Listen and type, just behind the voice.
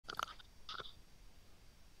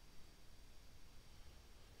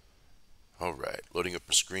loading up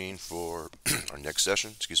a screen for our next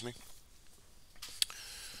session. Excuse me.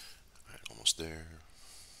 All right, almost there.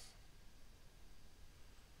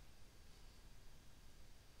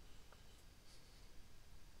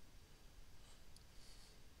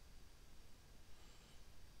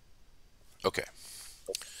 Okay,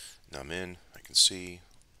 now I'm in. I can see.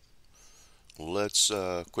 Let's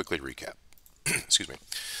quickly recap. Excuse me.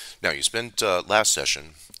 Now, you spent last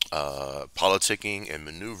session politicking and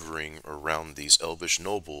maneuvering around these elvish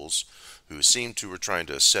nobles who seemed to were trying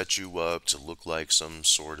to set you up to look like some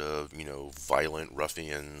sort of, violent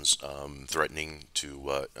ruffians threatening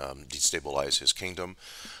to destabilize his kingdom.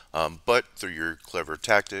 But through your clever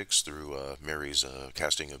tactics, through Mary's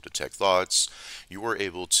casting of detect thoughts, you were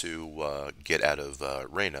able to get out of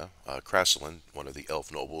Reyna, Crassilin, one of the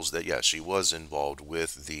elf nobles, that yes, she was involved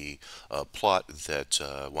with the plot that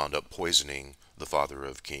wound up poisoning the father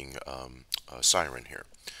of King Siren here.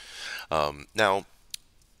 Now,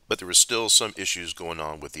 but there was still some issues going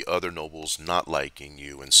on with the other nobles not liking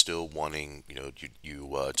you and still wanting, you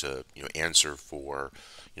to, answer for,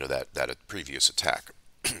 that previous attack.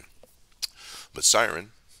 But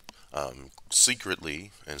Siren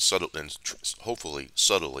secretly and hopefully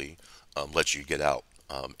subtly let you get out.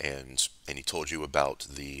 And he told you about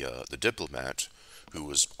the diplomat who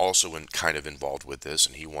was also kind of involved with this,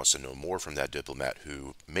 and he wants to know more from that diplomat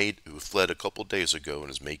who fled a couple days ago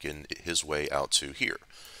and is making his way out to here,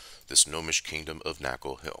 this gnomish kingdom of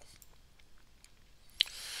Knackle Hill.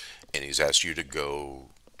 And he's asked you to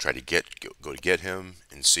go try to go to get him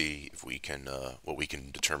and see if we can what we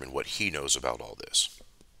can determine what he knows about all this.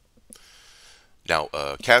 Now,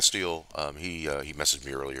 Castile, he messaged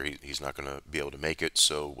me earlier. He's not going to be able to make it.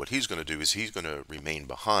 So what he's going to do is he's going to remain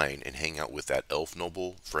behind and hang out with that elf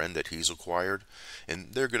noble friend that he's acquired,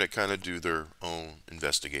 and they're going to kind of do their own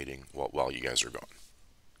investigating while you guys are gone.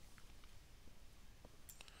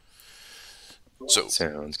 So,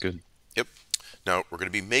 Sounds good. yep. Now we're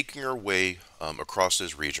going to be making our way across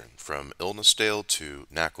this region from Ilnasdale to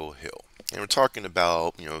Knackle Hill. And we're talking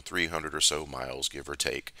about, 300 or so miles, give or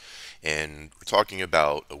take. And we're talking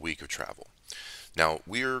about a week of travel. Now,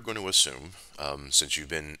 we're going to assume, since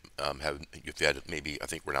you've had maybe, I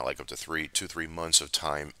think we're now like up to 3 months of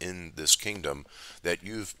time in this kingdom, that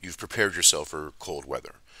you've prepared yourself for cold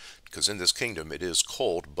weather. Because in this kingdom it is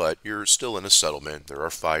cold, but you're still in a settlement. There are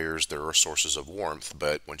fires, there are sources of warmth,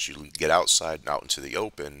 but once you get outside and out into the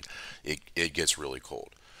open, it gets really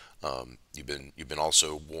cold. You've been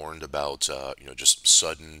also warned about just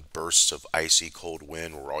sudden bursts of icy cold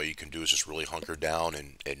wind where all you can do is just really hunker down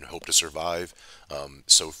and hope to survive.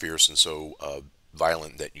 So fierce and so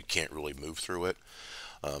violent that you can't really move through it.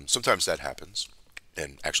 Sometimes that happens,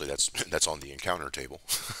 and actually that's on the encounter table.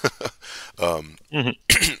 hmm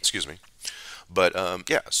Excuse me. But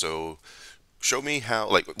yeah, so show me how.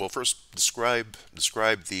 Like, well, first describe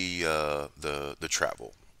the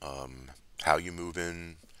travel. How you move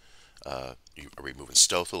in. Are we moving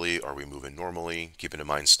stealthily? Are we moving normally? Keeping in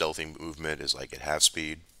mind, stealthy movement is like at half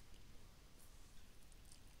speed.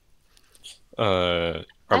 Are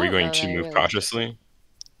I we don't going know that to I move really, cautiously?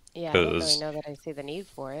 yeah, I don't really Because know that I see the need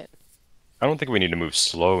for it. I don't think we need to move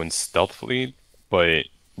slow and stealthily, but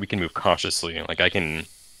we can move cautiously. Like I can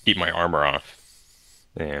keep my armor off,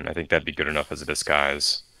 and I think that'd be good enough as a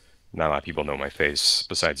disguise. Not a lot of people know my face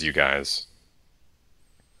besides you guys.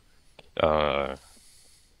 Uh,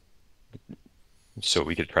 so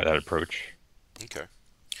we could try that approach. Okay.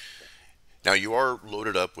 Now you are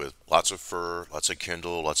loaded up with lots of fur, lots of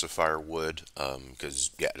kindle, lots of firewood.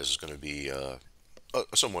 Because yeah, this is going to be a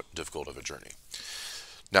somewhat difficult of a journey.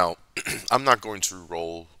 Now, I'm not going to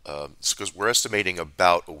roll because we're estimating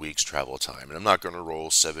about a week's travel time, and I'm not going to roll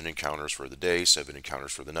 7 encounters for the day, 7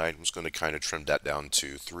 encounters for the night. I'm just going to kind of trim that down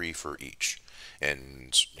to 3 for each,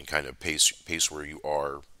 and kind of pace where you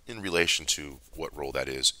are in relation to what roll that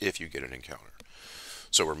is if you get an encounter.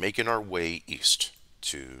 So we're making our way east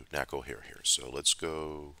to Knackle here. So let's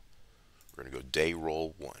go. We're going to go day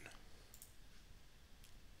roll 1.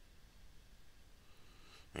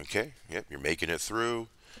 Okay, yep, you're making it through,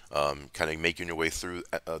 kind of making your way through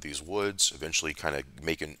these woods, eventually kind of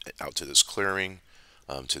making it out to this clearing,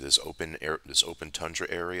 to this open tundra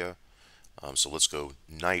area. So let's go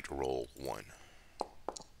night roll 1.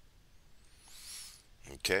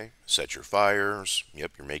 Okay, set your fires.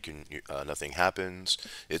 Yep, you're making nothing happens.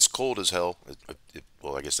 It's cold as hell.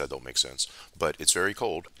 Well, I guess that don't make sense, but it's very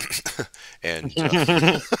cold, and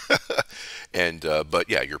but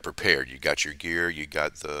yeah, you're prepared. You got your gear. You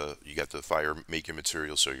got the fire making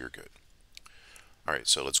material, so you're good. All right,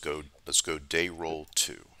 so let's go day roll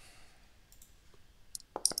 2.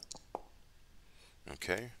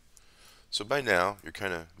 Okay, So by now, you're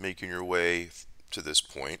kind of making your way to this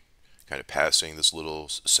point, kind of passing this little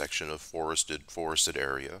section of forested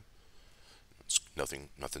area. Nothing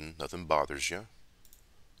bothers you.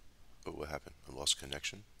 Oh, what happened? I lost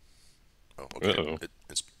connection. Oh, okay. Uh-oh.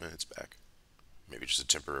 It's back. Maybe just a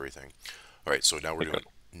temporary thing. All right, so now we're Okay.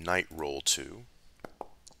 doing night roll 2.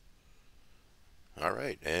 All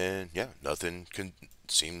right, and yeah, nothing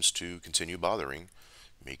seems to continue bothering.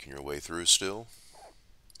 Making your way through still.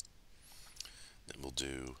 Then we'll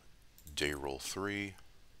do day roll 3.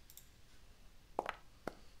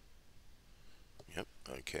 Yep,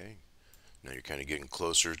 okay. Now you're kind of getting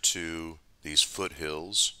closer to these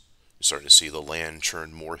foothills. You're starting to see the land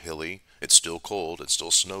turn more hilly. It's still cold, it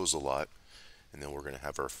still snows a lot. And then we're going to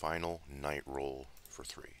have our final night roll for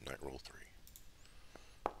 3. Night roll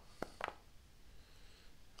 3.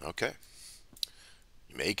 Okay.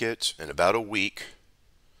 You make it in about a week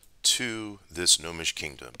to this gnomish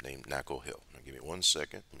kingdom named Knuckle Hill. Now give me 1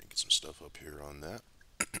 second. Let me get some stuff up here on that.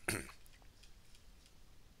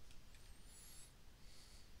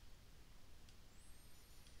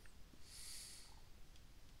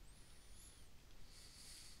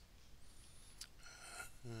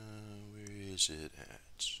 Where is it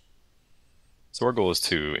at? So our goal is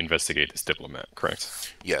to investigate this diplomat,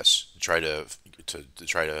 correct? Yes, to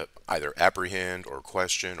try to either apprehend or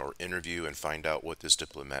question or interview and find out what this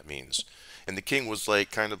diplomat means. And the king was like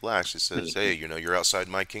kind of lax. He says, "Hey, you're outside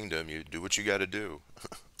my kingdom. You do what you got to do."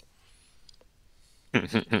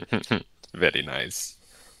 Very nice.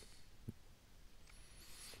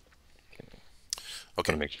 I Okay. want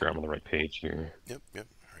to make sure I'm on the right page here. Yep, yep.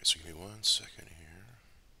 All right, so give me 1 second here.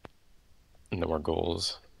 And know our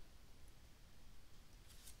goals.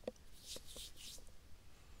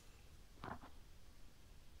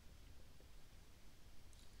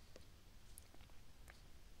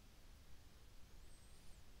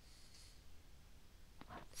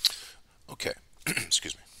 Okay.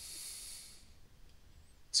 Excuse me.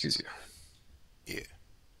 Excuse you. Yeah.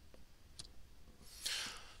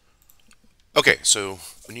 Okay, so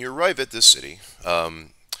when you arrive at this city,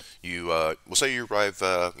 you we'll say you arrive,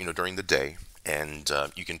 during the day, and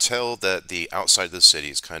you can tell that the outside of the city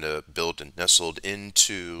is kind of built and nestled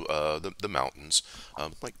into the mountains,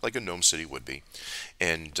 like a gnome city would be.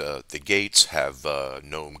 And the gates have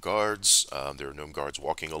gnome guards. There are gnome guards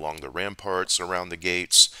walking along the ramparts around the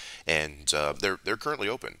gates, and they're currently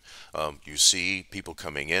open. You see people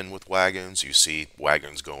coming in with wagons. You see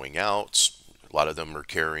wagons going out. A lot of them are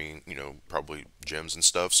carrying, probably gems and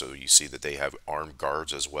stuff. So you see that they have armed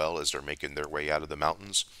guards as well as they're making their way out of the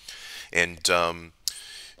mountains. And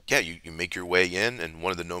yeah, you make your way in, and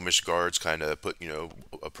one of the gnomish guards kind of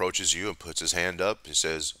approaches you and puts his hand up. He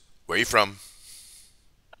says, "Where are you from?"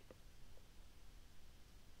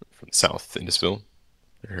 From the south, Indusville.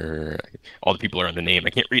 All the people are on the name. I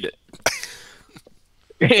can't read it.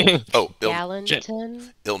 Oh, Shit.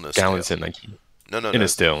 Gallatin? illness Dale. Gallatin, like No, no, no.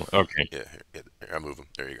 Innisdale. Okay. Yeah, here, I move him.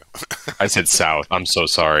 There you go. I said south. I'm so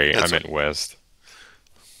sorry. I That's meant west.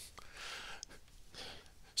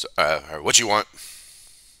 so. All right, what you want?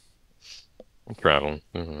 Travel.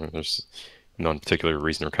 There's no particular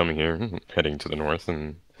reason we're coming here. Heading to the north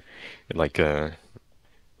and I'd like a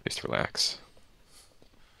place to relax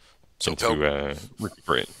So and pill. to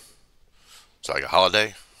recuperate. So like a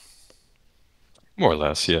holiday. More or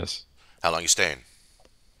less, yes. How long you staying?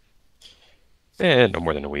 No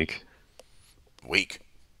more than a week. Week.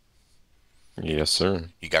 Yes, sir.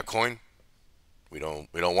 You got coin? We don't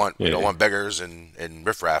Yeah. want beggars and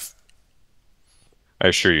riffraff. I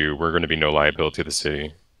assure you, we're going to be no liability to the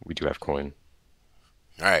city. We do have coin.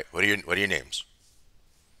 All right. What are your names?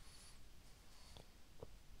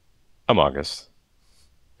 I'm August.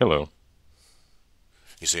 Hello.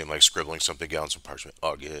 You see him like scribbling something down on some parchment.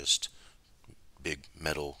 August. Big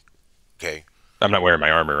metal. Okay. I'm not wearing my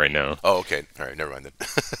armor right now. Oh, okay. All right. Never mind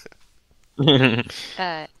then.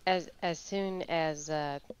 As soon as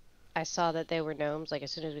I saw that they were gnomes, like as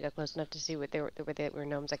soon as we got close enough to see what they were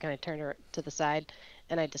gnomes, I kind of turned her to the side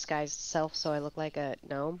and I disguised self so I look like a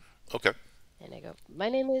gnome. Okay. And I go, "My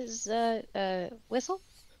name is Whistle."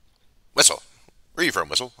 Whistle. Where are you from,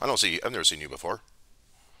 Whistle? I don't see you. I've never seen you before.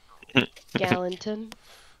 Gallatin.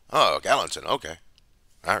 Oh, Gallatin. Okay.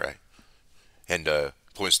 All right. And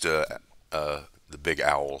points to the big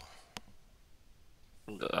owl.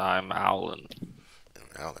 I'm Alan.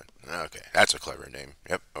 Alan. Okay, that's a clever name.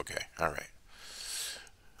 Yep. Okay. All right.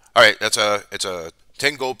 All right. It's a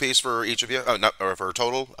 10 gold piece for each of you. Oh, not or for a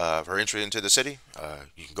total for entry into the city.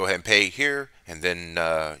 You can go ahead and pay here, and then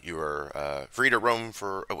you are free to roam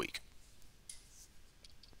for a week.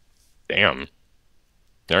 Damn.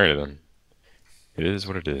 Alright then. It is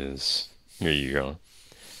what it is. Here you go.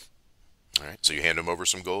 All right. So you hand him over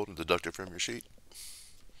some gold and deduct it from your sheet.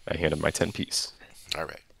 I handed my 10 piece. All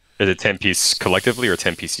right. Is it 10 piece collectively or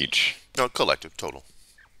 10 piece each? No, collective total.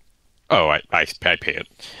 Oh, I pay it.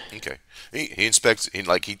 Okay. He inspects.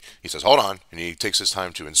 He says, "Hold on," and he takes his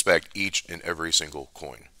time to inspect each and every single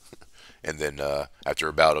coin. And then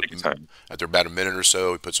Take your time. after about a minute or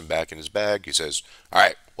so, he puts them back in his bag. He says, "All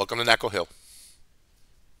right, welcome to Knuckle Hill."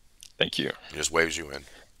 Thank you. He just waves you in.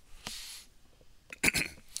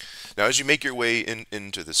 Now, as you make your way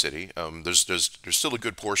into the city, there's still a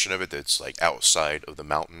good portion of it that's like outside of the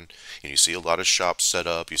mountain, and you see a lot of shops set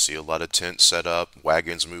up. You see a lot of tents set up,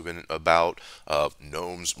 wagons moving about,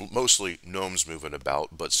 gnomes, mostly gnomes moving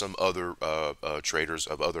about, but some other traders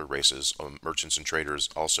of other races, merchants and traders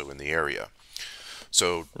also in the area.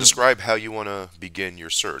 So, Hmm. describe how you want to begin your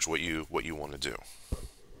search. What you want to do.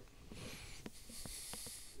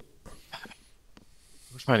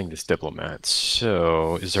 We're finding this diplomat.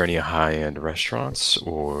 So, is there any high-end restaurants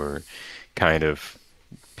or kind of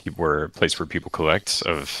place where people collect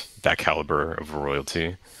of that caliber of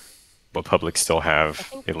royalty, but public still I have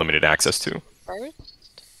think a limited access to?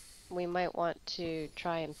 first we might want to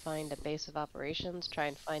try and find a base of operations, try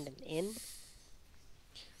and find an inn.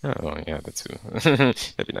 Oh, yeah, that's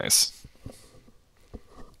that'd be nice.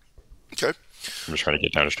 Okay. I'm just trying to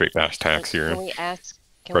get down to straight fast And tax here. can we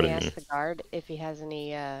Pardon me. ask the guard if he has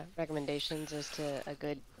any recommendations as to a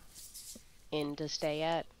good inn to stay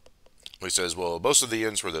at? He says, "Well, most of the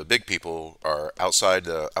inns where the big people are outside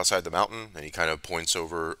the mountain," and he kind of points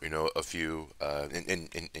over, a few,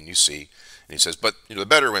 and you see, and he says, "But the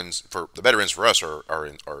better inns for us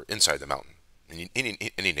are inside the mountain," and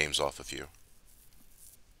he names off a few.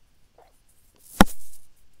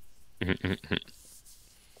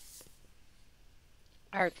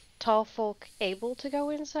 Are tall folk able to go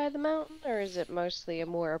inside the mountain, or is it mostly a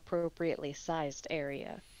more appropriately sized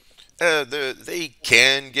area? They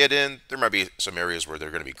can get in. There might be some areas where they're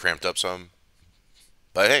going to be cramped up some,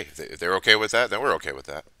 but hey, if they're okay with that, then we're okay with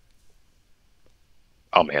that.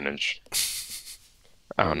 I'll manage.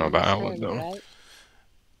 I don't know about Must Outland earn you, though. right?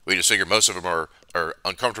 We just figure most of them are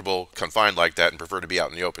uncomfortable, confined like that, and prefer to be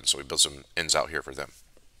out in the open, so we built some inns out here for them.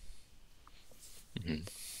 Mhm.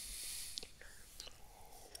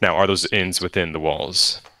 Now, are those inns within the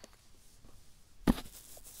walls?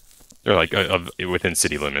 Or like within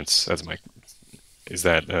city limits? That's my. Is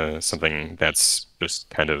that something that's just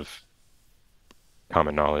kind of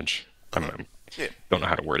common knowledge? Uh huh. I Yeah. don't know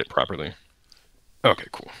how to word it properly. Okay,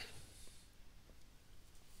 cool.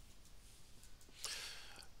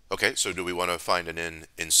 Okay, so do we want to find an inn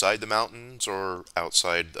inside the mountains or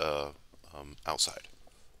outside? Outside.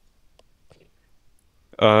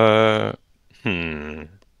 Uh, hmm.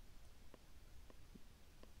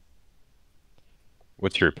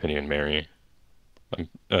 What's your opinion, Mary? I'm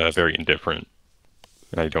very indifferent.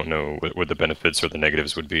 I don't know what the benefits or the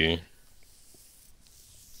negatives would be.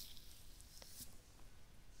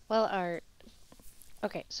 Well, our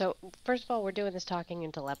okay, so first of all, we're doing this talking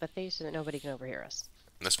in telepathy so that nobody can overhear us.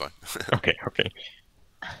 That's fine. Okay, okay.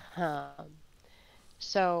 Um,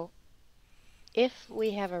 so if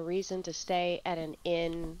we have a reason to stay at an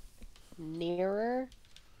inn nearer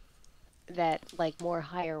that like more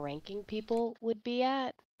higher ranking people would be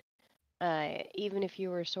at, even if you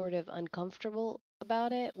were sort of uncomfortable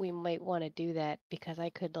about it, we might want to do that because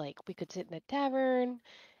we could sit in a tavern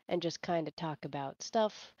and just kind of talk about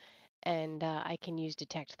stuff, and I can use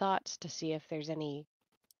detect thoughts to see if there's any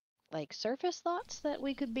like surface thoughts that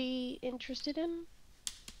we could be interested in.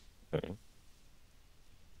 Uh,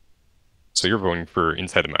 So you're voting for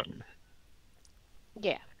Inside the Mountain.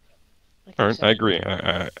 Yeah, I All think right, I so. agree.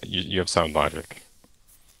 You have sound logic.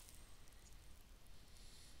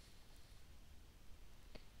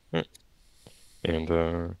 All right. And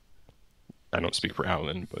I don't speak for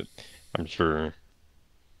Alan, but I'm sure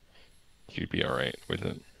you'd be all right with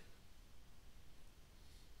it.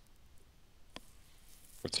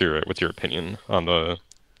 What's your opinion on the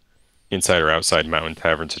inside or outside mountain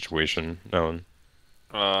tavern situation, Alan?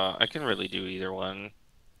 I can really do either one.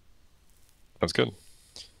 That's good.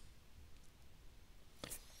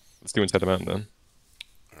 Let's do Inside the Mountain then.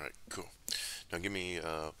 All right, cool. Now give me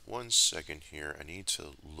 1 second here. I need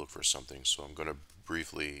to look for something, so I'm going to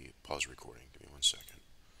briefly pause recording. Give me 1 second.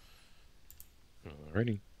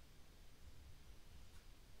 Alrighty.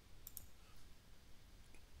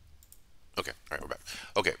 Okay, all right, we're back.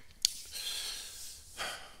 Okay,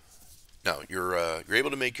 now you're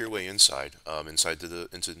able to make your way inside, inside to the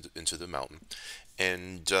into the mountain,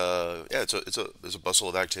 and yeah, it's a bustle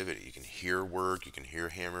of activity. You can hear work, you can hear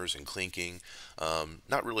hammers and clinking.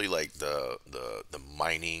 Not really like the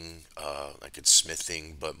mining, like it's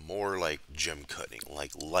smithing, but more like gem cutting,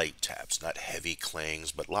 like light taps, not heavy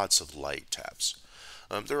clangs, but lots of light taps.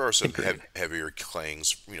 There are some Agreed. heavier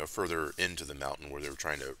clangs, further into the mountain where they're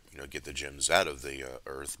trying to, get the gems out of the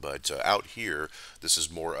earth. But out here, this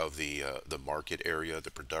is more of the market area,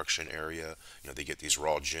 the production area. They get these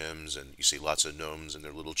raw gems, and you see lots of gnomes and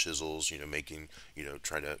their little chisels, making,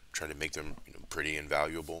 trying to make them, pretty and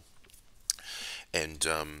valuable. And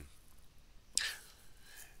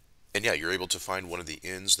and yeah, you're able to find one of the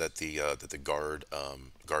inns that the guard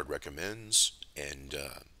recommends, and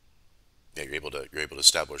yeah, you're able to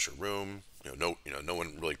establish a room. No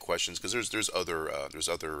one really questions because there's other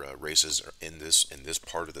races in this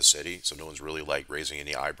part of the city, so no one's really like raising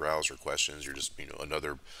any eyebrows or questions. You're just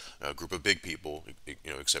another group of big people,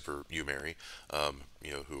 except for you, Mary,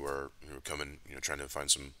 who are coming, trying to find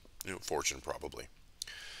some fortune probably.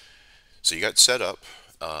 So you got set up,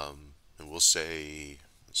 and we'll say,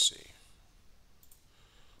 let's see,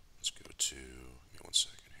 let's go to, give me 1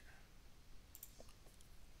 second here.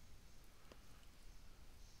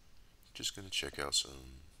 Just gonna check out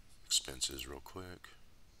some expenses real quick.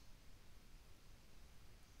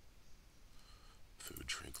 Food,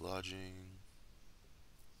 drink, lodging,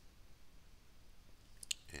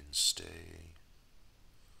 and stay.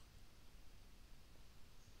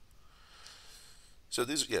 So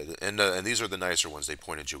these, yeah, and these are the nicer ones they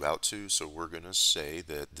pointed you out to. So we're gonna say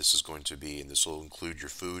that this is going to be, and this will include your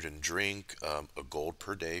food and drink, a gold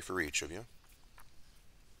per day for each of you.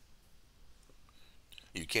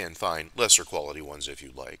 You can find lesser quality ones if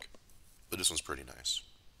you like, but this one's pretty nice.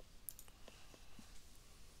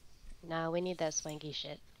 No, we need that swanky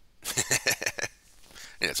shit.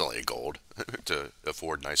 And it's only a gold to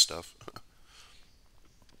afford nice stuff.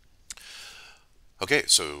 Okay,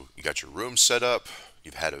 so you got your room set up,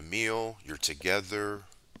 you've had a meal, you're together.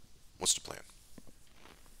 What's the plan?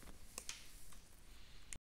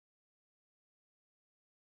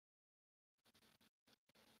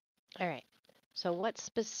 All right. So what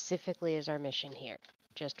specifically is our mission here?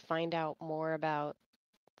 Just find out more about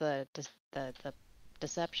the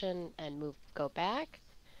deception and go back,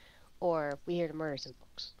 or we here to murder some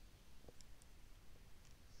folks?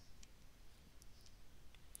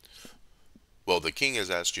 Well, the king has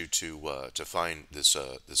asked you to find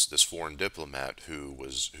this foreign diplomat who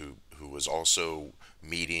was also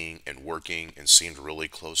meeting and working and seemed really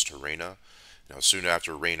close to Reina. Now, soon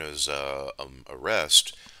after Reina's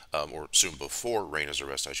arrest, or soon before Reina's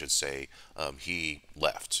arrest, I should say, he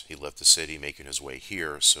left. He left the city, making his way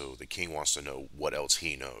here. So the king wants to know what else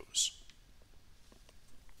he knows.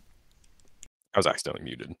 I was accidentally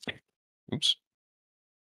muted. Oops.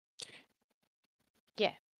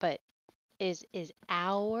 Yeah, but is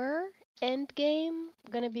our end game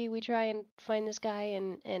gonna be we try and find this guy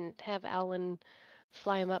and have Alan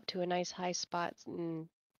fly him up to a nice high spot and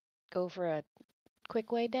go for a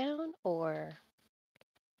quick way down, or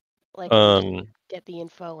like can we just Um, get the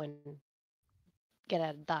info and get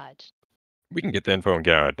out of Dodge? we can get the info and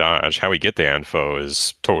get out of Dodge. How we get the info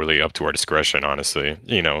is totally up to our discretion, honestly.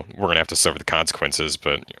 We're gonna have to suffer the consequences,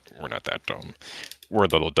 but we're not that dumb. We're a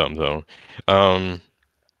little dumb though. Um,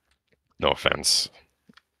 no offense,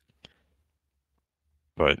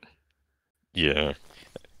 but yeah,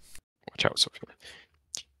 watch out, Sophie.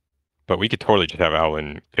 But we could totally just have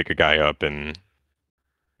Alan pick a guy up and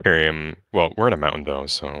carry him. Well, we're in a mountain though,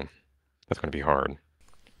 so that's gonna be hard.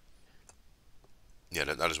 Yeah,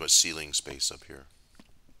 not as much ceiling space up here.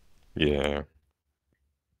 Yeah,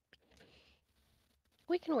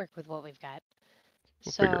 We can work with what we've got.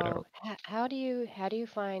 we'll figure it So out. how do you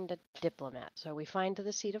find a diplomat? So we find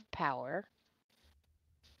the seat of power,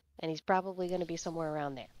 and he's probably going to be somewhere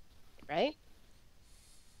around there, right?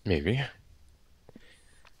 Maybe.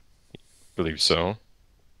 Believe so.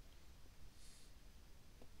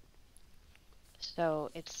 So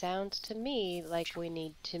it sounds to me like we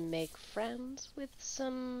need to make friends with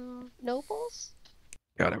some nobles.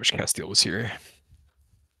 God, I wish Castile was here.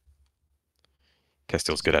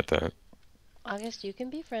 Castile's good at that. August, you can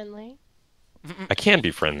be friendly. I can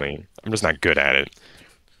be friendly. I'm just not good at it.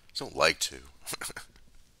 Don't like to.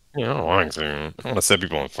 I don't like to. I want to set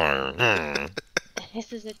people on fire.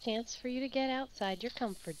 This is a chance for you to get outside your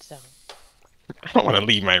comfort zone. I don't want to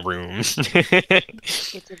leave my room.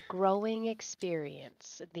 It's a growing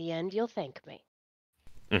experience. At the end, you'll thank me.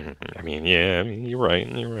 I mean, yeah, I mean, you're right.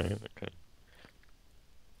 You're right. Okay.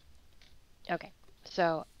 Okay,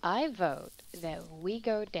 so I vote that we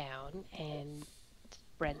go down and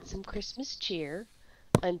spread some Christmas cheer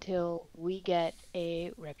until we get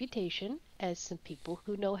a reputation as some people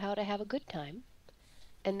who know how to have a good time,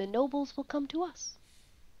 and the nobles will come to us.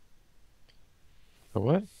 You know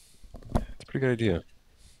what? It's a pretty good idea.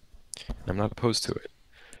 I'm not opposed to it.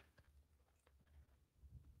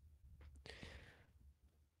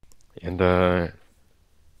 And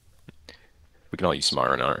we can all use some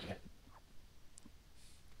R&R.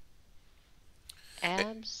 Eh,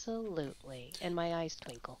 Absolutely. And my eyes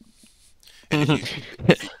twinkle. And if you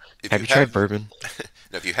if you if Have you you tried have bourbon?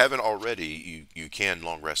 now if you haven't already, you can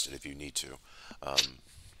long rest it if you need to. Um,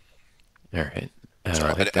 All right. sorry,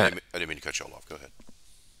 I'll hit that. I didn't mean to cut you all off. Go ahead.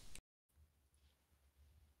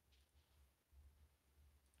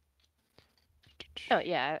 Oh,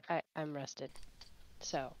 yeah, I'm rested.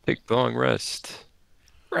 So, Take the long rest.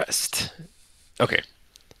 Rest. Okay,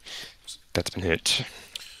 that's been hit.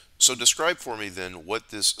 So describe for me then what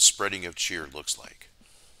this spreading of cheer looks like.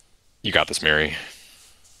 You got this, Mary.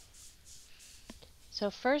 so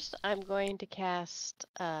first I'm going to cast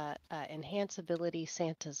Enhance Ability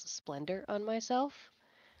Santa's Splendor on myself,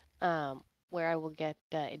 where I will get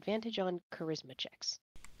advantage on charisma checks.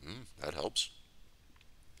 That helps.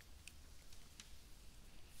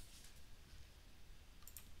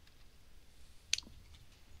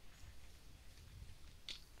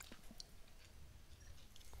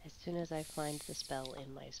 As soon as I find the spell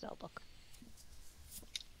in my spell book.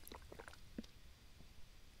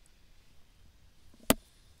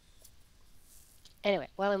 Anyway,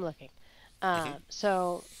 while I'm looking, Hmm.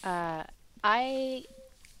 I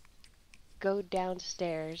go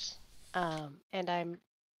downstairs, and I'm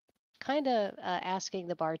kind of asking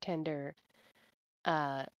the bartender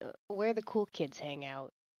where the cool kids hang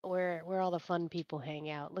out, where all the fun people hang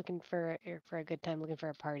out, looking for a good time, looking for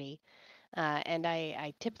a party. And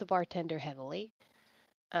I tip the bartender heavily.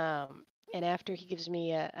 And after he gives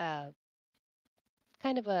me a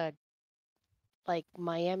kind of a like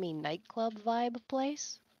Miami nightclub vibe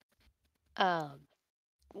place, um,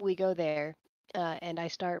 we go there, and I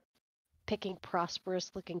start picking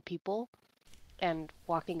prosperous looking people and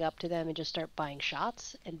walking up to them and just start buying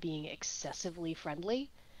shots and being excessively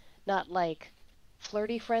friendly. Not like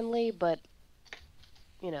flirty friendly, but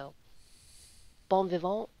you know, bon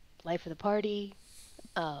vivant, life of the party,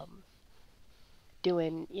 um,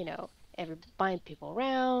 doing, every buying people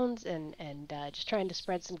around and just trying to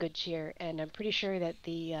spread some good cheer. And I'm pretty sure that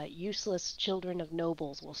the useless children of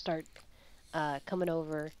nobles will start coming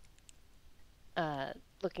over, uh,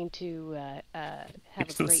 looking to have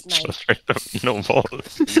a Useless great night. children of noble.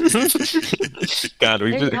 God,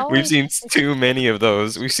 There's we've always, seen too many of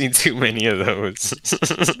those. We've seen too many of those.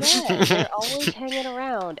 yeah, they're always hanging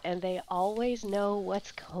around and they always know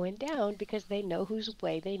what's going down because they know whose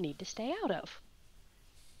way they need to stay out of.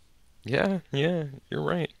 Yeah, yeah, you're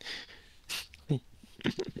right.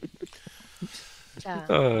 Um,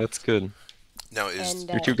 Oh, that's good. Now is and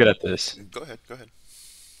You're too good at this. Go ahead. Go ahead.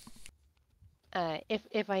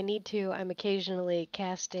 if I need to, I'm occasionally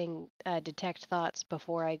casting detect thoughts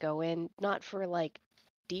before I go in, not for like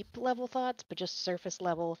deep level thoughts, but just surface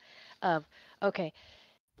level of okay,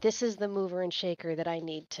 this is the mover and shaker that I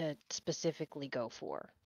need to specifically go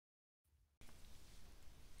for.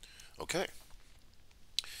 Okay.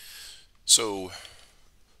 So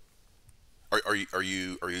are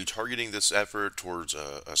you targeting this effort towards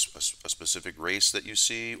a specific race that you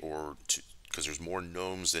see, or because there's more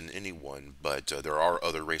gnomes than anyone, but there are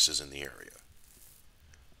other races in the area?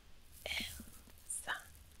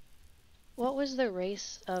 What was the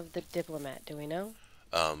race of the diplomat? Do we know?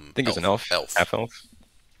 I think it was an elf, Elf. half elf,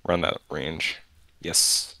 around that range.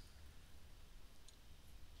 Yes.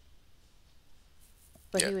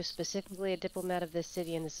 But Yeah. he was specifically a diplomat of this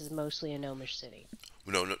city, and this is mostly a gnomish city.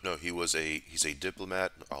 No, no, no. He's a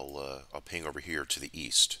diplomat. I'll ping over here to the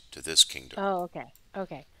east to this kingdom. Oh, okay.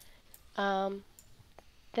 Okay. Um,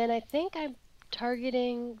 then I think I'm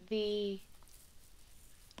targeting the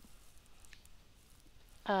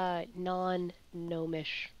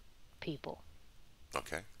non-gnomish people.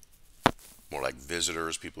 Okay. More like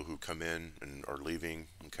visitors, people who come in and are leaving.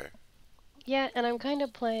 Okay. Yeah, and I'm kind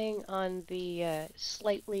of playing on the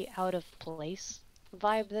slightly out of place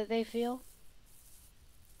vibe that they feel.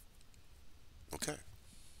 Okay.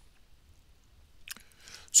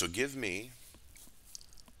 So give me.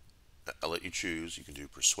 I'll let you choose. You can do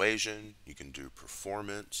persuasion. You can do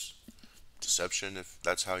performance, deception, if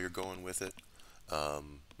that's how you're going with it.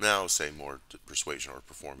 Now, say more persuasion or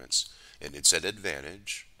performance, and it's at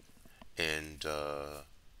advantage, and uh,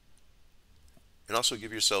 and also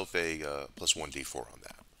give yourself a plus one d4 on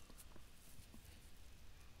that.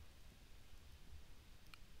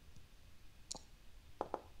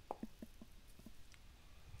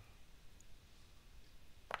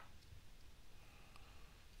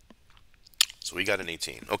 So we got an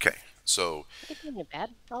 18. Okay. So 18 ain't bad.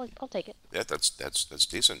 I'll take it. yeah, that's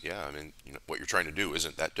decent. Yeah, I mean, what you're trying to do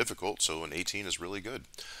isn't that difficult. So an 18 is really good.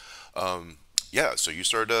 Yeah. So you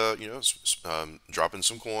start, dropping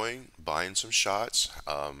some coin, buying some shots,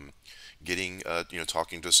 getting,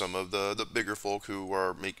 talking to some of the bigger folk who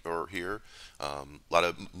are here.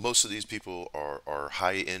 Most of these people are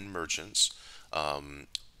high end merchants.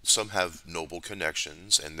 Some have noble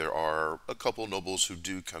connections, and there are a couple nobles who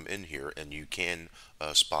do come in here, and you can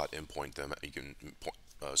spot and point them. You can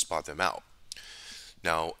spot them out.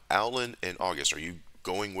 Now, Alan and August, are you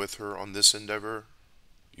going with her on this endeavor?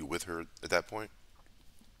 You with her at that point?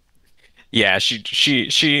 Yeah, she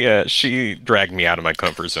dragged me out of my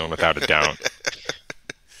comfort zone without a doubt.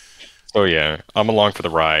 Oh yeah, I'm along for the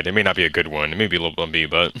ride. It may not be a good one. It may be a little bumpy,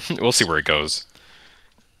 but we'll see where it goes.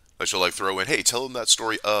 I shall like throw in, hey, tell them that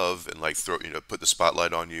story of, and like throw, put the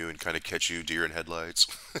spotlight on you and kind of catch you deer in headlights.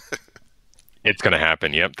 It's gonna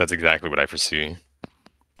happen. Yep, that's exactly what I foresee.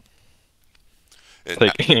 And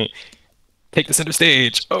Like, take the center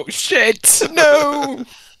stage. Oh shit! No.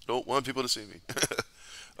 don't want people to see me.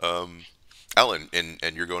 Alan,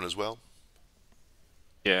 and you're going as well.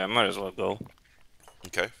 Yeah, I might as well go.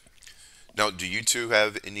 Okay. Now, do you two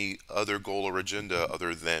have any other goal or agenda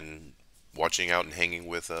other than watching out and hanging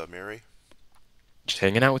with Mary? Just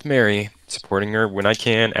hanging out with Mary, supporting her when I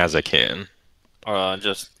can, as I can.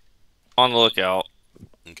 Just on the lookout.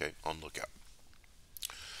 Okay, on lookout.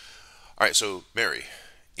 All right, so Mary,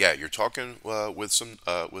 yeah, you're talking with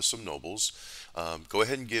some nobles. Go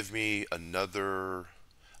ahead and give me another,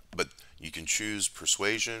 but you can choose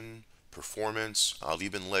persuasion, performance. I'll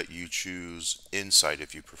even let you choose insight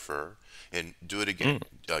if you prefer, and do it again.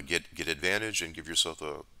 Mm. Get advantage and give yourself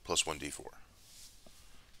a plus one d4.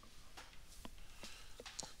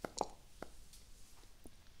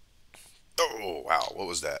 Oh wow, what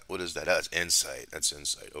was that? What is that? That's insight. That's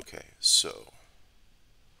insight. Okay, so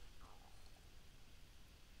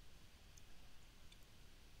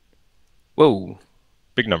Whoa,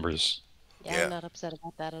 big numbers. Yeah, I'm yeah, not upset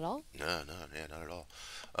about that at all. no, no, yeah, not at all.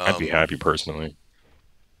 I'd be Um, happy personally.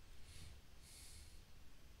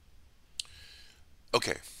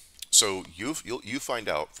 okay, so you find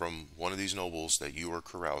out from one of these nobles that you are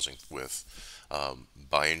carousing with,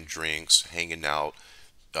 buying drinks, hanging out,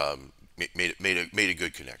 made a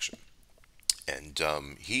good connection, and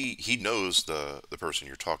he knows the person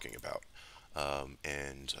you're talking about.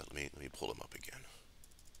 And let me pull him up again.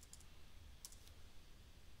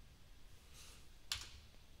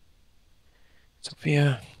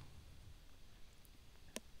 Sophia,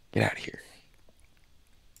 get out of here.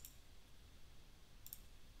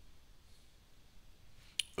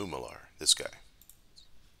 Umalar, this guy.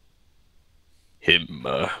 Him.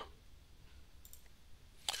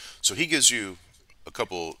 So he gives you a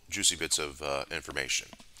couple juicy bits of information.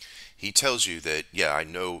 He tells you that, yeah, I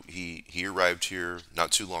know he arrived here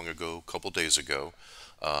not too long ago, a couple days ago.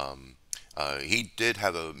 He did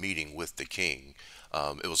have a meeting with the king.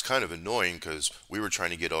 It was kind of annoying because we were trying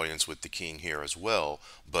to get audience with the king here as well,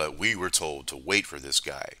 but we were told to wait for this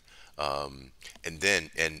guy. And then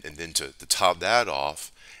to top that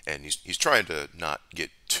off, and he's trying to not get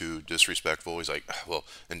too disrespectful. He's like, well,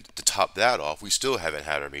 and to top that off, we still haven't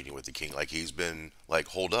had our meeting with the king. Like he's been like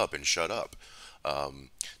holed up and shut up.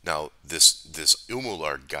 Now this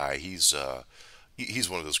Umular guy, he's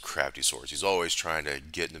one of those crafty sorts. He's always trying to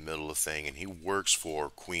get in the middle of a thing, and he works for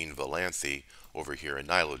Queen Valanthe over here in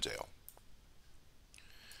Nilodale.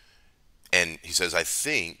 And he says, I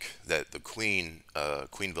think that the Queen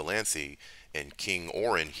Valanthe, and King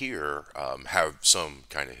Orin here have some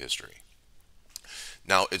kind of history.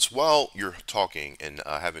 Now, it's while you're talking and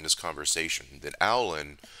having this conversation that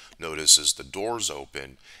Alan notices the doors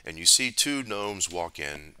open, and you see two gnomes walk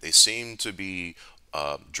in. They seem to be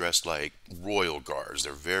dressed like royal guards.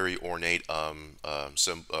 They're very ornate armor,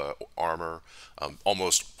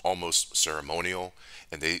 almost ceremonial,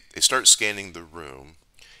 and they start scanning the room,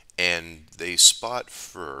 and they spot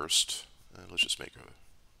first. Let's just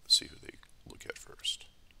see who they look at first.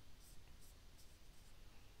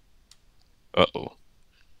 Uh-oh.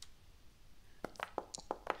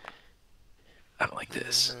 I don't like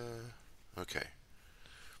this. Okay.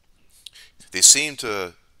 They seem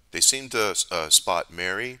to spot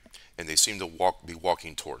Mary, and they seem to be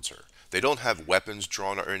walking towards her. They don't have weapons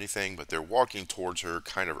drawn or anything, but they're walking towards her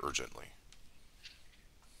kind of urgently.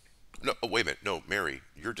 No, oh, wait a minute. No, Mary,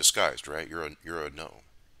 you're disguised, right? You're a gnome.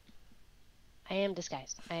 I am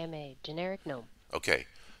disguised. I am a generic gnome. Okay,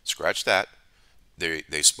 scratch that.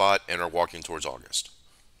 They spot and are walking towards August.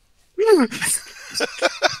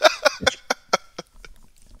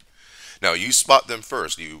 Now you spot them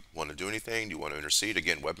first. Do you want to do anything? Do you want to intercede?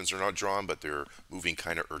 Again, weapons are not drawn, but they're moving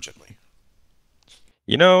kind of urgently.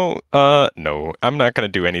 No, I'm not gonna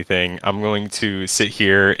do anything. I'm going to sit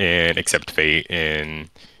here and accept fate and,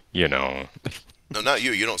 you know. No, not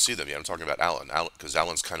you. You don't see them yet. I'm talking about Alan. Alan, because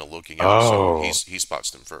Alan's kind of looking out, so Oh, he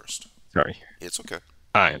spots them first. sorry. It's okay.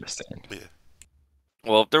 I understand. Yeah.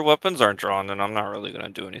 Well, if their weapons aren't drawn, then I'm not really gonna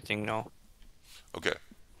do anything. No. Okay.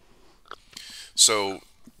 So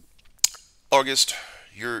August,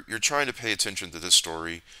 you're trying to pay attention to this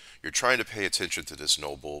story. You're trying to pay attention to this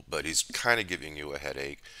noble, but he's kind of giving you a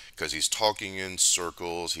headache because he's talking in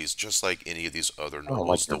circles. He's just like any of these other I don't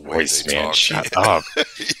nobles, like the your way they voice, man. talk. Shut up.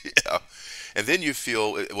 Yeah. And then you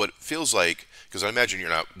feel what it feels like, because I imagine you're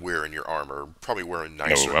not wearing your armor, probably wearing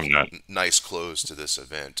No, I'm not. nice clothes to this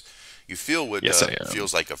event. You feel what Yes, I am.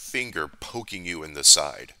 feels like a finger poking you in the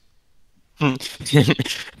side.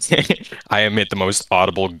 I emit the most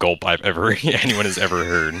audible gulp I've ever anyone has ever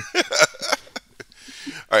heard.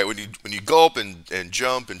 All right, when you gulp and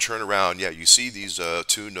jump and turn around, yeah, you see these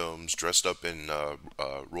two gnomes dressed up in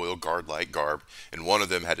royal guard-like garb, and one of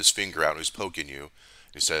them had his finger out and he's poking you.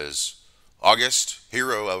 He says, "August,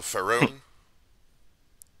 hero of Faerun,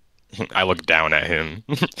 I look down at him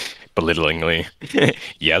belittlingly.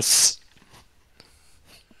 Yes,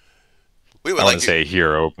 we I would want to like you say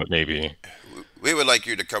hero, but maybe. we would like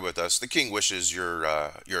you to come with us. The king wishes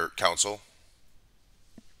your counsel.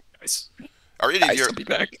 Nice. Are any of Nice your to be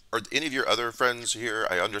back. are any of your other friends here?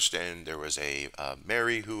 I understand there was a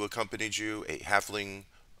Mary who accompanied you, a halfling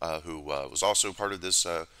who was also part of this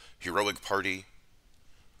heroic party.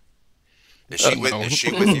 No. Is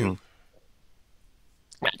she with you?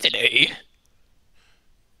 Not today.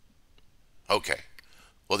 Okay.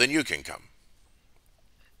 Well, then you can come.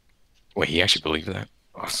 Wait, he actually believed that?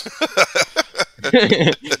 Awesome.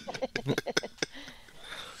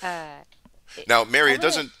 Uh, Now, Mary, I'm it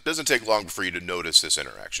gonna. doesn't take long for you to notice this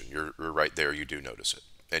interaction. You're right there. You do notice it,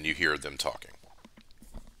 and you hear them talking.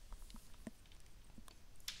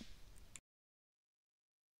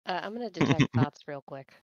 I'm gonna detect thoughts real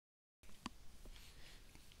quick.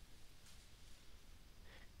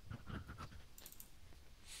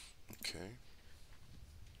 Okay.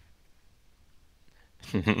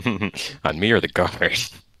 On me or the guard?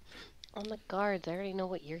 On the guards, I already know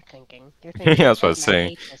what you're thinking. You're Yeah, thinking, that's what I oh, was I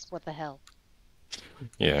saying. hate this. What the hell?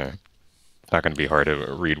 Yeah, it's not gonna be hard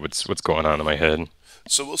to read what's going on in my head.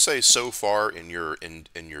 So we'll say so far in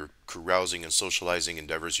in your carousing and socializing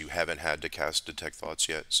endeavors, you haven't had to cast detect thoughts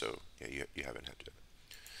yet. So yeah, you haven't had to.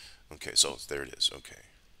 Okay, so there it is. Okay,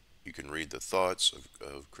 you can read the thoughts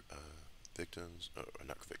of victims,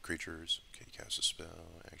 not creatures. Okay, cast a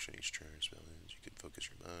spell. Action each turn. Spell ends. You can focus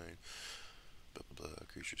your mind. Blah blah blah.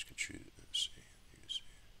 Creatures can choose. Let's see.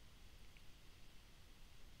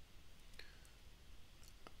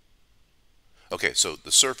 Okay, so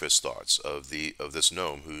the surface thoughts of the of this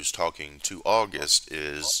gnome who's talking to August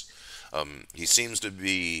is he seems to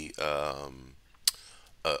be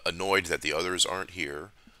annoyed that the others aren't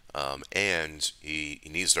here, and he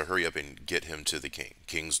needs to hurry up and get him to the king.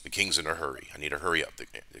 The king's in a hurry. I need to hurry up.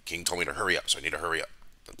 The king told me to hurry up, so I need to hurry up.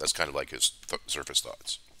 That's kind of like his surface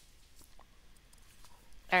thoughts.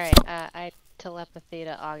 All right. I telepathy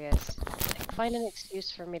to August. Find an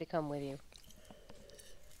excuse for me to come with you.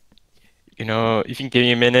 If you can give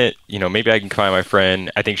me a minute, maybe I can find my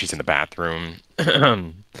friend. I think she's in the bathroom.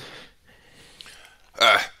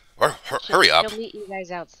 Uh, hurry up! She'll meet you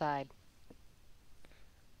guys outside.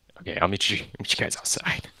 Okay, I'll meet you guys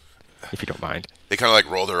outside, if you don't mind. They kind of like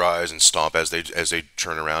roll their eyes and stomp as they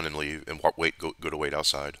turn around and leave and go to wait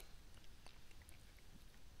outside.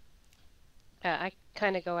 I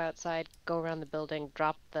kind of go outside, go around the building,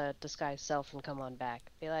 drop the disguised self, and come on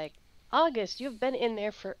back. Be like, August, you've been in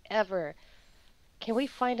there forever. Can we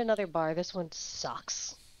find another bar? This one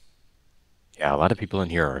sucks. Yeah, a lot of people in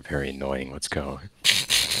here are very annoying. Let's go.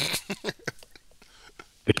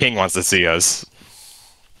 The king wants to see us.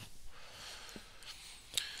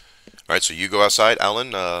 All right, so you go outside,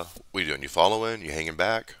 Alan. What are you doing? You following? You hanging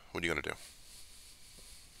back? What are you gonna do?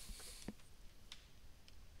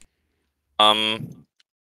 Um,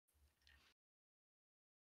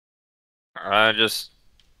 I just,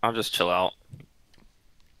 I'll just chill out.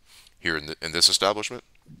 Here in this establishment?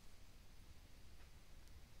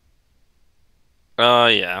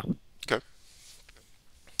 Yeah. Okay.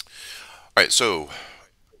 All right, so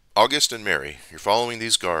August and Mary, you're following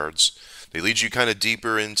these guards. They lead you kind of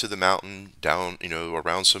deeper into the mountain, down,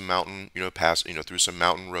 around some mountain, past, through some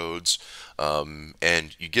mountain roads,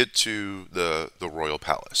 and you get to the royal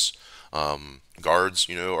palace. Guards,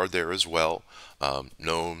 are there as well.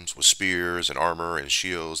 Gnomes with spears and armor and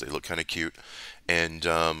shields. They look kind of cute. And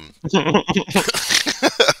and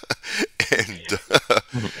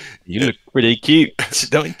You look pretty cute,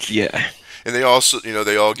 don't you? and they also,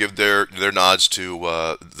 they all give their nods to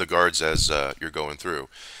the guards as you're going through.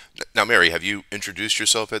 Now, Mary, have you introduced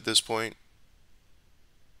yourself at this point?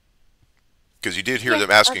 Because you did hear Yeah,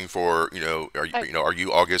 them asking for, I, are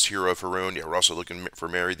you August, hero of Haroon? Yeah, we're also looking for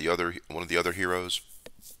Mary, one of the other heroes.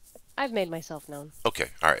 I've made myself known. Okay,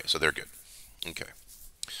 all right, so they're good. Okay,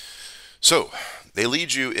 so they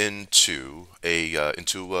lead you into a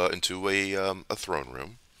throne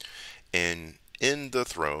room, and in the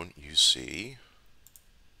throne you see,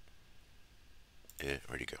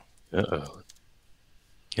 where'd he go? Uh-oh.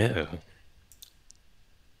 Yeah.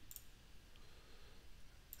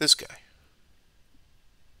 This guy.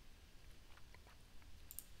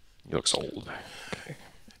 He looks old. Okay.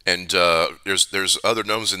 And there's other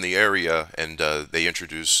gnomes in the area, and they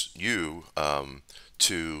introduce you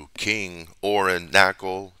to King Orin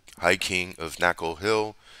Knackle, High King of Knackle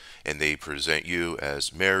Hill, and they present you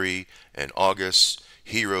as Mary and August,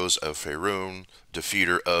 heroes of Faerun,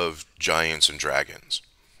 defeater of giants and dragons.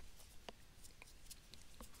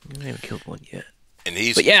 I haven't killed one yet. And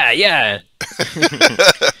But yeah, yeah.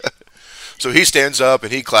 so he stands up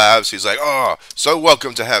and he claps. He's like, "Oh, so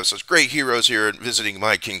welcome to have such great heroes here and visiting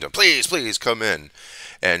my kingdom. Please, please come in."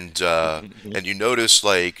 And you notice,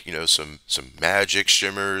 like, some magic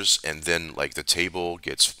shimmers, and then like the table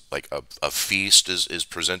gets like a feast is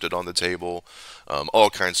presented on the table, all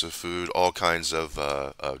kinds of food, all kinds of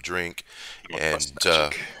drink, Plus and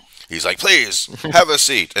magic. he's like, "Please have a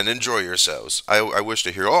seat and enjoy yourselves. I wish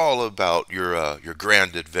to hear all about your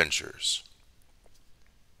grand adventures."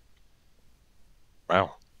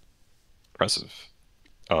 Wow. Impressive.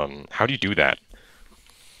 How do you do that?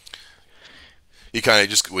 He kind of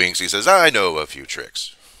just winks. He says, "I know a few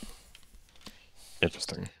tricks."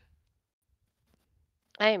 Interesting.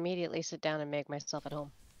 I immediately sit down and make myself at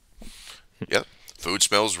home. Yep. Food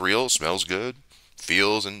smells real, smells good,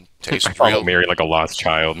 feels and I tastes follow real. Mary like a lost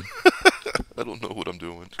child. I don't know what I'm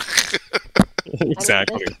doing. I mean, this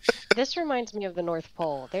Exactly. this reminds me of the North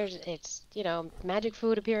Pole. It's magic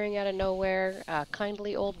food appearing out of nowhere.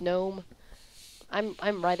 Kindly old gnome. I'm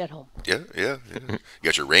right at home. Yeah, yeah, yeah. You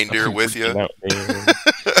got your reindeer I'm with you. freaking out, man.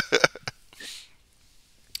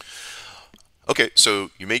 Okay, so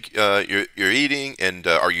you're eating, and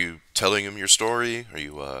are you telling him your story? Are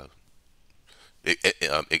you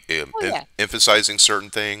Oh yeah, emphasizing certain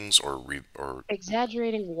things, or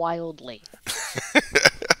exaggerating wildly.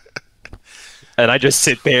 And I just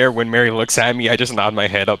sit there when Mary looks at me. I just nod my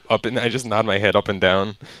head up, and I just nod my head up and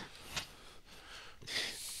down.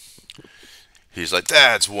 he's like,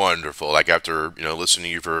 "That's wonderful." Like after listening to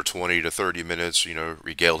you for 20 to 30 minutes,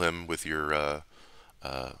 regale him with your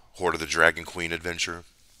Horde of the Dragon Queen adventure.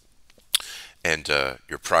 And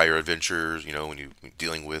your prior adventures, when you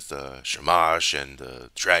dealing with Shamash and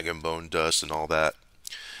Dragon Bone Dust and all that.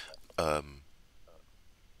 Um,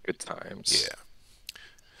 Good times. yeah.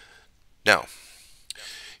 Now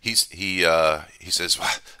he says, "Wow,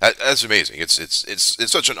 that's amazing.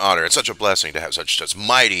 It's such an honor. It's such a blessing to have such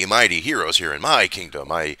mighty heroes here in my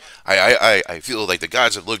kingdom. I feel like the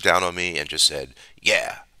gods have looked down on me and just said,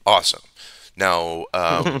 yeah, awesome. Now,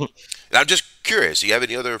 I'm just curious. Do you have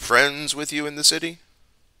any other friends with you in the city?"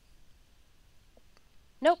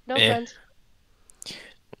 Nope, no Eh, friends.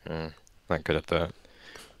 not good at that.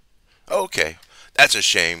 Okay, that's a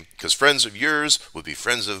shame, because friends of yours would be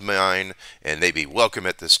friends of mine, and they'd be welcome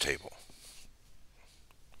at this table.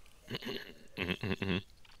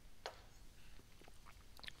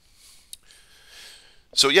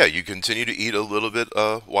 So yeah, you continue to eat a little bit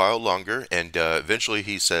a while longer, and eventually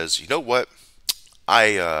he says, "You know what?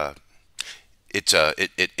 I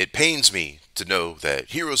it pains me to know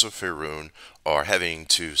that heroes of Faerun are having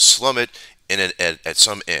to slum it at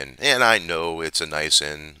some inn, and I know it's a nice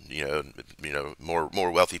inn.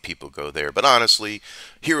 More wealthy people go there. But honestly,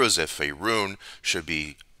 heroes of Faerun should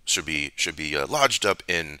be lodged up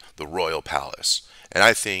in the royal palace, and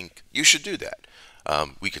I think you should do that.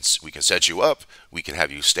 We can set you up. We can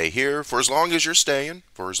have you stay here for as long as you're staying,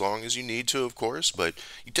 for as long as you need to, of course. But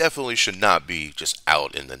you definitely should not be just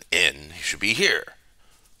out in an inn. You should be here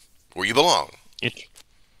where you belong." It,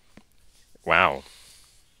 wow.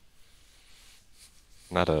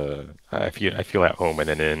 Not a. I feel at home in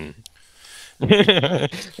an inn.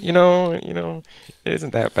 It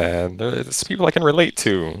isn't that bad. There's people I can relate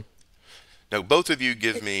to. Now, both of you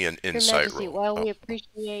give Your, me an your insight Majesty, roll. Oh,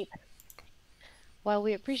 while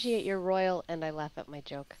we appreciate your royal, and I laugh at my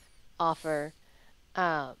joke, offer,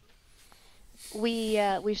 um,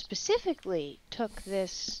 we specifically took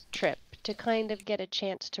this trip to kind of get a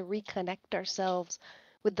chance to reconnect ourselves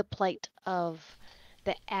with the plight of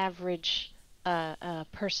the average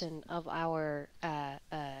person of our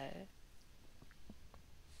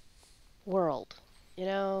world. You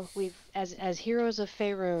know, we've as heroes of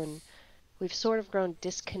Faerun, we've sort of grown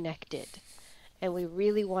disconnected, and we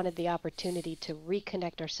really wanted the opportunity to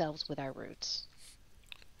reconnect ourselves with our roots.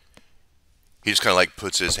 He just kind of like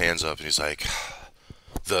puts his hands up and he's like,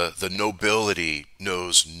 the nobility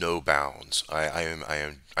knows no bounds. I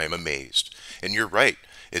am amazed. And you're right.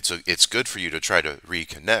 It's good for you to try to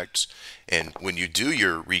reconnect. And when you do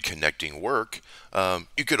your reconnecting work,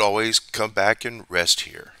 you could always come back and rest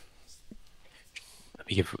here.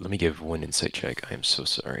 Let me give one insight check. I am so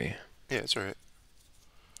sorry. Yeah, it's all right.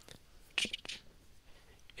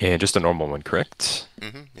 And just a normal one, correct?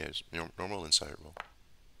 Yeah, it's normal insight roll.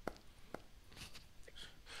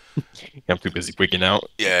 I'm too busy wigging out.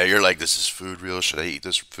 Yeah, you're like, this is food real? Should I eat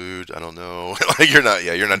this food? I don't know. Like you're not.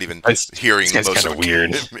 Yeah, you're not even This hearing guy's most kind of of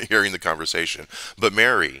weird. hearing the conversation. But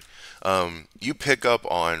Mary, you pick up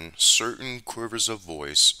on certain quivers of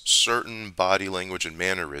voice, certain body language and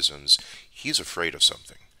mannerisms. He's afraid of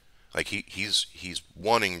something. Like he's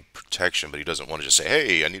wanting protection, but he doesn't want to just say,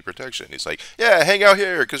 "Hey, I need protection." He's like, "Yeah, hang out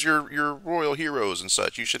here because you're royal heroes and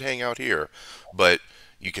such. You should hang out here." But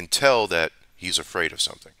you can tell that he's afraid of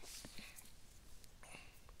something.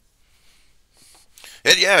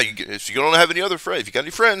 And yeah, if you don't have any other friends, if you got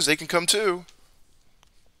any friends, they can come too.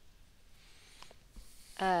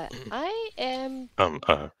 I am Um,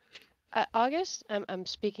 uh, August. I'm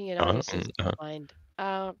speaking in uh, August's mind.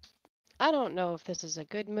 I don't know if this is a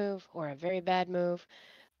good move or a very bad move,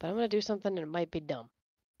 but I'm gonna do something that might be dumb.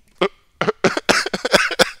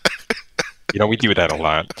 we do that a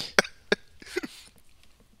lot.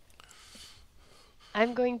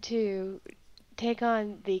 I'm going to take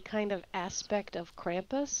on the kind of aspect of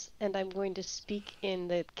Krampus, and I'm going to speak in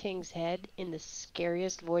the king's head in the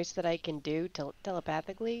scariest voice that I can do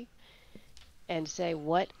telepathically and say,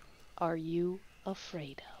 "What are you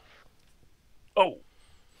afraid of?" Oh.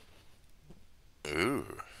 Ooh,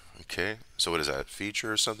 okay. So what is that?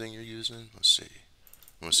 Feature or something you're using? Let's see.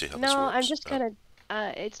 I want to see how this No, I'm works. just kind of,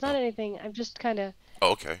 it's not Oh, anything. I'm just kind of,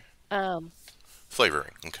 oh, okay. um,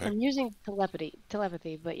 Flavoring. Okay. I'm using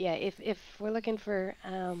telepathy, but yeah, if we're looking for,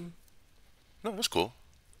 No, that's cool.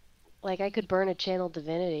 like I could burn a channel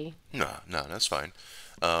divinity. No, no, that's fine.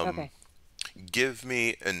 Um, Okay. give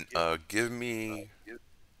me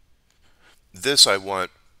this. I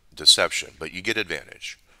want deception, but you get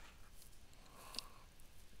advantage.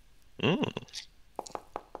 Mm.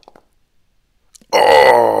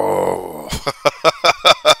 Oh,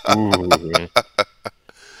 Ooh.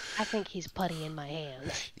 I think he's putty in my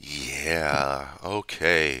hands. yeah.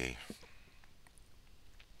 Okay.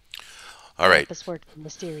 All right. Krampus works in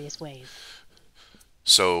mysterious ways.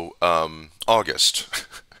 So, August.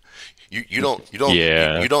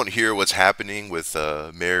 Yeah. You don't hear what's happening with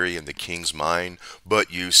Mary and the king's mind,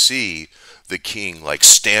 but you see the king like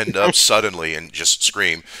stand up suddenly and just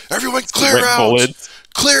scream, "Everyone, Sweat bullets.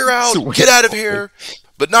 clear out, Sweat get out of bullets. here!"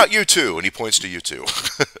 But not you two, and he points to you two.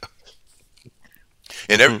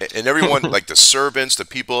 And everyone, like the servants, the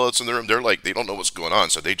people that's in the room, they're like they don't know what's going on,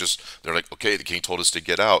 so they're like, okay, the king told us to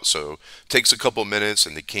get out. So it takes a couple minutes,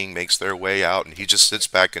 and the king makes their way out, and he just sits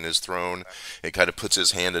back in his throne and kind of puts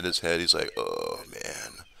his hand in his head. He's like, oh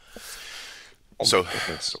man. Oh my So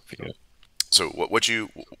goodness, Sophia. so what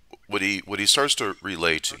he starts to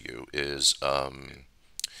relay to you is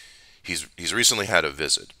he's recently had a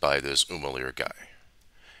visit by this Umalir guy,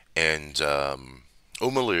 and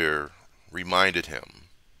Umalir reminded him,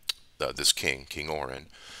 this king, King Orin,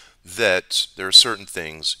 that there are certain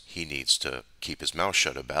things he needs to keep his mouth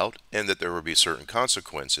shut about, and that there would be certain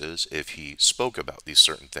consequences if he spoke about these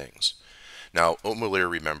certain things. Now, Omalir,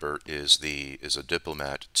 remember, is a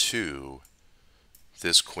diplomat to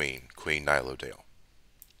this queen, Queen Nilodale.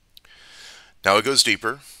 Now it goes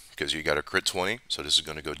deeper because you got a crit 20, so this is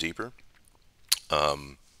going to go deeper.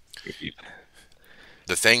 Um,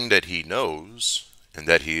 the thing that he knows and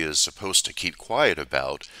that he is supposed to keep quiet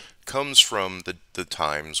about comes from the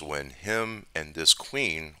times when him and this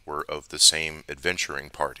queen were of the same adventuring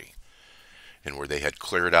party, and where they had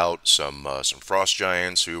cleared out some frost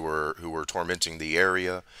giants who were tormenting the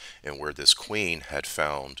area, and where this queen had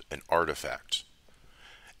found an artifact,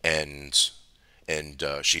 and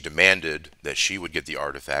she demanded that she would get the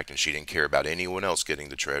artifact, and she didn't care about anyone else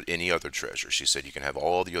getting any other treasure. She said, "You can have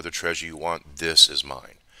all the other treasure you want. This is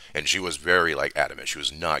mine." And she was very like adamant. She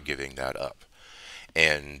was not giving that up.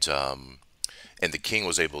 And and the king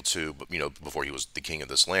was able to, before he was the king of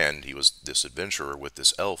this land, he was this adventurer with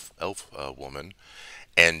this elf woman,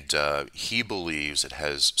 and he believes it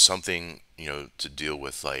has something, to deal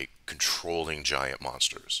with like controlling giant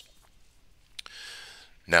monsters.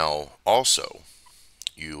 Now, also,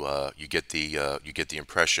 you get the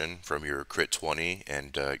impression from your crit 20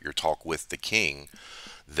 and your talk with the king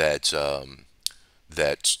that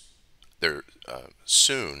that they're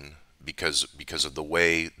soon, because of the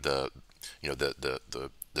way the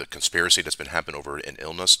conspiracy that's been happening over in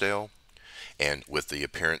Ilnasdale, and with the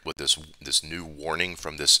apparent with this new warning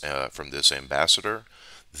from this ambassador,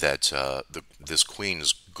 that this queen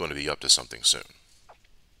is going to be up to something soon,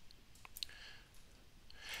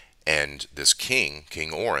 and this King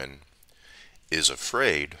Orin, is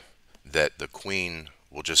afraid that the queen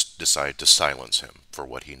will just decide to silence him for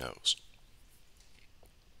what he knows.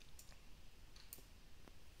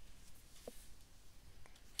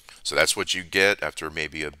 So that's what you get after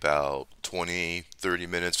maybe about 20, 30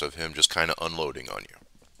 minutes of him just kind of unloading on you.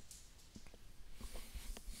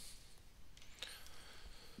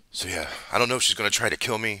 So yeah, I don't know if she's going to try to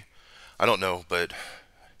kill me. I don't know, but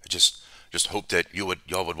I just hope that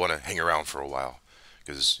y'all would want to hang around for a while,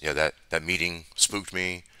 because yeah, that meeting spooked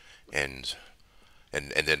me, and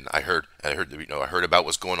and then I heard about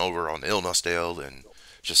what's going over on Ilnasdale, and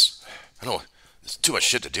just I don't know, it's too much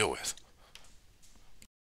shit to deal with.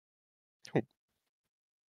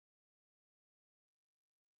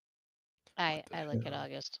 I look at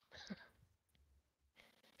August.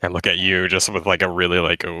 I look at you just with like a really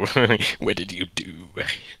like, oh, what did you do?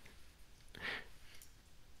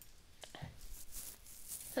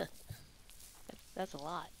 That's a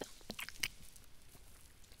lot.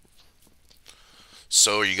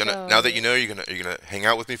 So are you gonna, now that you So know, you're gonna hang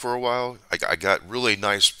out with me for a while? I got really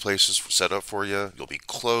nice places set up for you. You'll be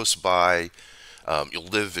close by. You'll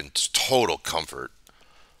live in total comfort,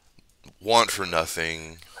 want for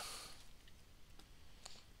nothing.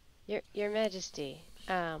 your Majesty,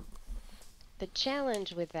 the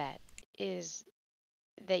challenge with that is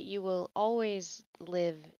that you will always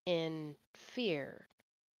live in fear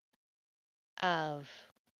of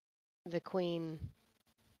the queen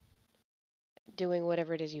doing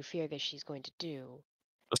whatever it is you fear that she's going to do.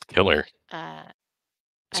 Just kill her. Uh,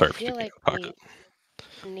 I Sorry for feel thinking like out of pocket.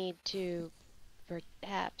 we need to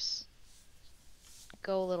perhaps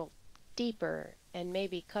go a little deeper and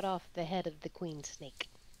maybe cut off the head of the queen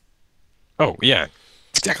snake. Oh yeah,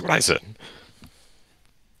 that's exactly what I said.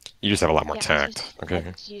 You just have a lot more Yeah, tact. I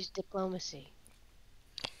Okay. just use diplomacy.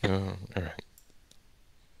 All right.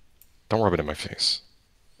 Don't rub it in my face.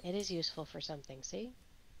 It is useful for something, see?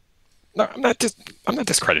 No, I'm not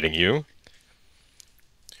discrediting you.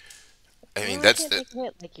 I mean Well, I that's can't that. take a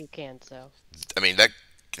hit like you can, so. I mean that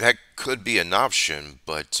could be an option,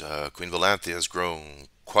 but Queen Valanthe has grown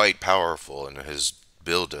quite powerful and has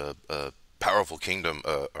built a powerful kingdom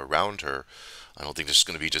around her. I don't think this is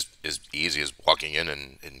going to be just as easy as walking in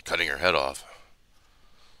and cutting her head off.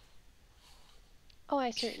 Oh, I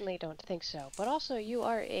certainly don't think so. But also, you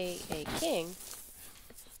are a king,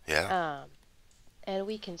 Yeah, um, and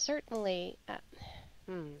we can certainly.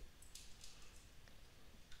 Hmm.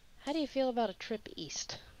 How do you feel about a trip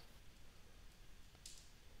east?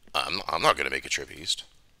 I'm not going to make a trip east.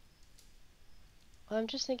 Well, I'm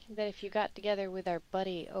just thinking that if you got together with our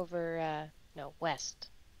buddy over, no, west.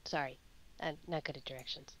 Sorry, I'm not good at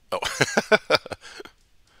directions. Oh,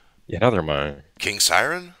 Yeah, neither am I. King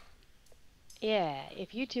Siren? Yeah,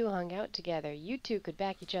 if you two hung out together, you two could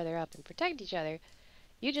back each other up and protect each other.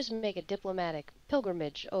 You just make a diplomatic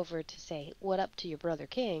pilgrimage over to say what up to your brother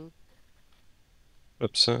King,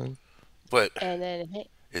 Oops. But and then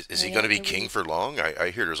is he hang going to out be till king we. for long?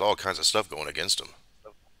 I hear there's all kinds of stuff going against him.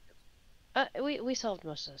 We solved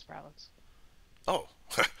most of those problems. Oh,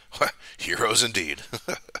 heroes indeed.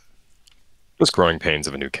 Just growing pains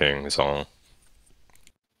of a new king is all.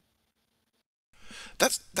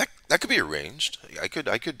 That could be arranged. I could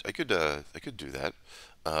do that.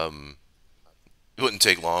 Um, it wouldn't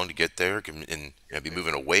take long to get there, and be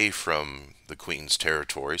moving away from the queen's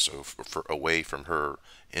territory, so away from her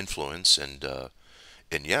influence, and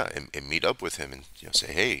yeah, and meet up with him, and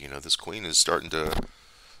say, hey, this queen is starting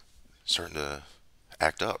to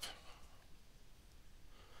act up.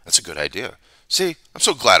 That's a good idea. See, I'm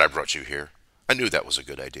so glad I brought you here. I knew that was a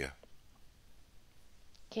good idea.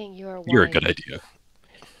 King, you are You're a good wise. idea.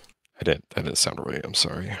 That didn't sound right. I'm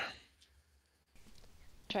sorry.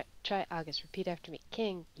 Try August. Repeat after me.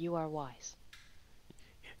 King, you are wise.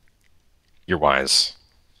 You're wise,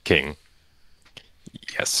 king.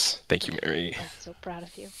 Yes. Thank you, Mary. I'm so proud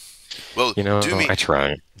of you. Well, I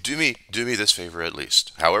try. do me this favor at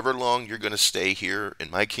least. However long you're going to stay here in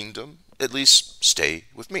my kingdom, at least stay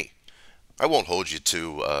with me. I won't hold you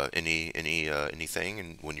to anything,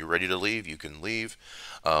 and when you're ready to leave, you can leave.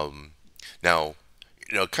 Um, Now,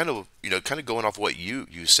 kind of going off what you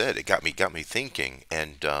said, it got me thinking.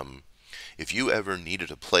 And if you ever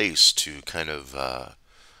needed a place to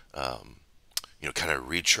um, kind of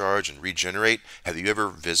recharge and regenerate, have you ever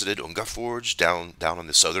visited Unga Forge down on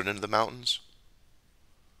the southern end of the mountains?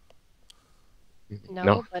 No,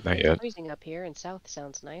 No, but not it's yet. freezing up here, and south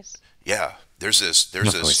sounds nice. Yeah,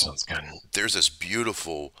 Definitely sounds good. there's this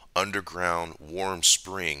beautiful underground warm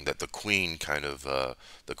spring that the queen kind of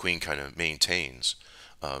maintains.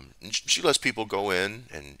 And she lets people go in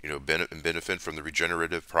and benefit from the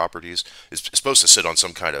regenerative properties. It's supposed to sit on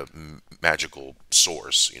some kind of magical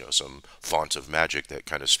source, some font of magic that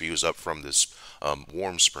kind of spews up from this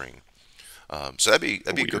warm spring. So that'd be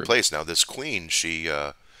a good Weird. place. Now this queen,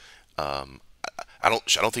 um, I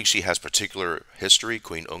don't think she has particular history,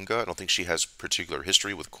 Queen Unga. I don't think she has particular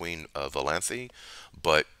history with Queen Valanthe,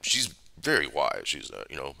 but she's very wise. She's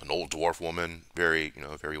an old dwarf woman, very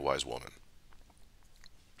very wise woman.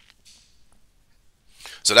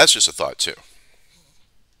 So that's just a thought too.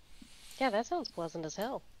 Yeah, that sounds pleasant as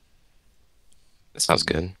hell. It sounds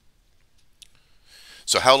good.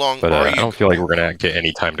 So how long But are I you? don't feel like we're gonna get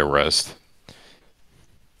any time to rest.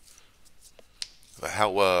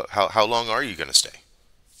 How long are you gonna stay?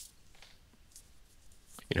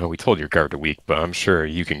 We told your guard a week, but I'm sure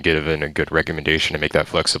you can give in a good recommendation to make that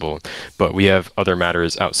flexible. But we have other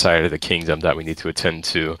matters outside of the kingdom that we need to attend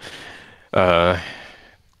to. Uh,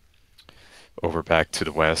 Over back to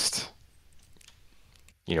the west.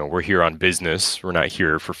 We're here on business. We're not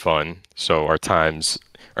here for fun. So our time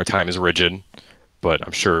is rigid, but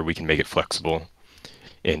I'm sure we can make it flexible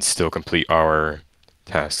and still complete our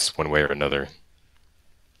tasks one way or another.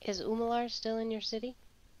 Is Umalar still in your city?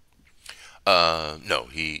 No,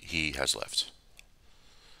 he has left.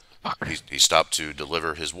 Fuck. He stopped to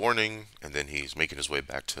deliver his warning, and then he's making his way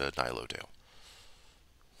back to Nilodale.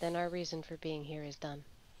 Then our reason for being here is done.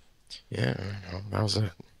 Yeah, that was it.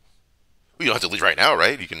 Well, you don't have to leave right now,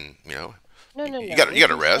 right? No, no, you no. got you We got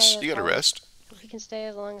to can stay rest. as You got to long rest. we can stay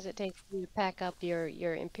as long as it takes you to pack up your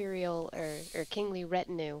imperial or kingly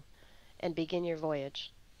retinue and begin your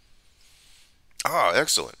voyage. Ah,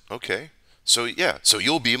 excellent. Okay. So yeah, so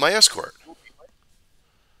you'll be my escort.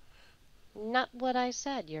 Not what I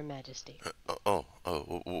said, Your Majesty.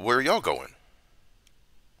 Where are y'all going?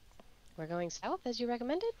 We're going south as you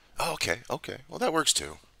recommended? Oh, okay. Well, that works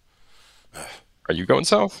too. Are you going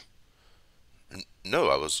south? No,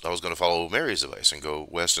 I was going to follow Mary's advice and go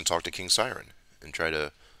west and talk to King Siren and try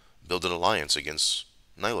to build an alliance against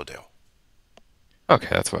Nilodale. Okay,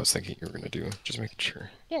 that's what I was thinking you were gonna do. Just making sure.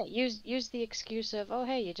 Yeah, use the excuse of, oh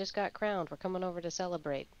hey, you just got crowned. We're coming over to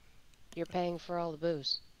celebrate. You're paying for all the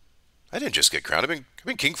booze. I didn't just get crowned. I've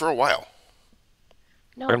been king for a while.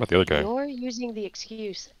 Talking No, about the other guy. you're using the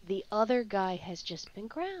excuse. The other guy has just been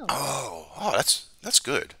crowned. That's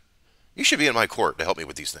good. You should be in my court to help me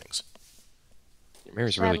with these things.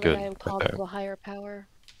 Mary's really Sadly, I good am at called that. to a higher power.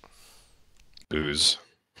 Booze.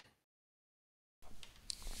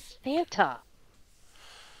 Santa.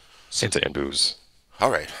 Santa and booze. All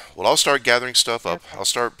right. Well, I'll start gathering stuff up. I'll Perfect.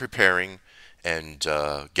 start preparing and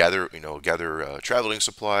gather traveling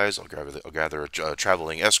supplies. I'll gather a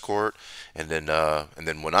traveling escort, and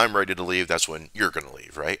then when I'm ready to leave, that's when you're gonna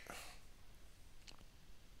leave, right?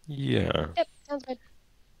 Yeah. Yep, sounds good.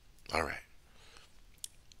 All right.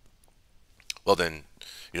 Well then,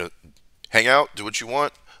 you know, hang out, do what you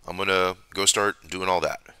want. I'm gonna go start doing all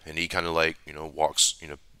that. And he kind of like walks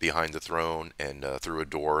behind the throne and through a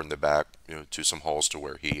door in the back to some halls to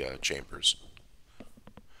where he chambers.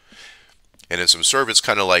 And then some servants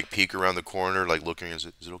kind of like peek around the corner, like looking. Is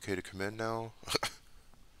it okay to come in now?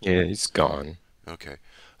 Yeah, he's gone. Okay.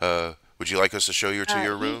 Would you like us to show you to Uh,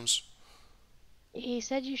 your he rooms? he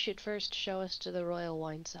said you should first show us to the royal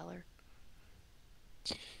wine cellar.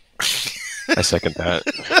 I second that.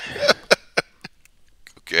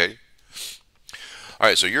 Okay. All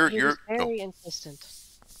right. So He was very insistent.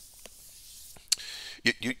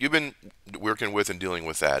 you've been working with and dealing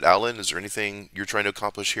with that. Alan, is there anything you're trying to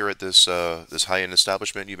accomplish here at this high end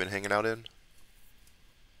establishment you've been hanging out in?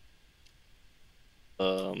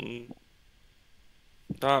 Um,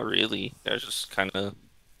 Not really. I was just kind of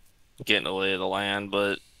getting a lay of the land,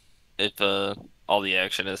 but if all the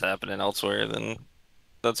action is happening elsewhere, then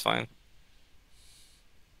that's fine.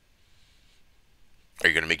 Are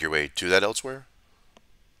you going to make your way to that elsewhere?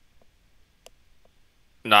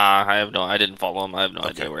 Nah, I have no. I didn't follow him. I have no Okay,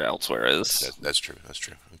 idea where elsewhere is. that's true. That's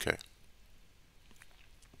true. Okay.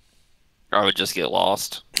 I would just get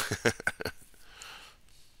lost.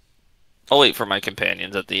 I'll wait for my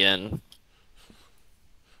companions at the inn.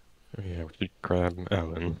 Oh, yeah, we should grab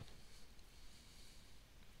Alan.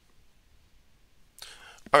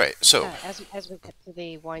 All right. So, As we get to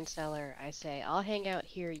the wine cellar, I say, I'll hang out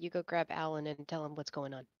here. You go grab Alan and tell him what's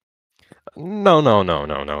going on. No, no, no,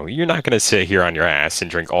 no, no. You're not gonna sit here on your ass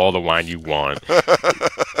and drink all the wine you want.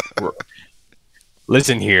 R-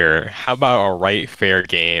 Listen here. How about a right fair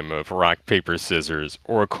game of rock, paper, scissors,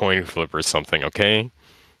 or a coin flip or something, okay?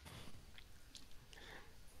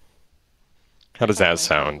 How I does thought that my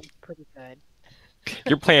plan sound? was pretty good.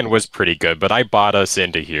 Your plan was pretty good, but I bought us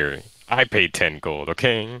into here. I paid 10 gold,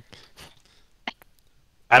 okay?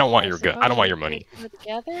 I don't want I your good. I don't suppose want we your could money. go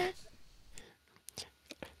together.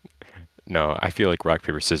 No, I feel like rock,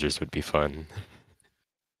 paper, scissors would be fun.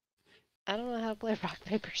 I don't know how to play rock,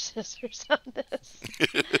 paper, scissors on this.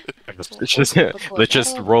 Let's just Before let's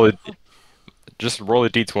just battle of roll it. the Just roll a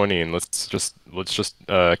d20 and let's just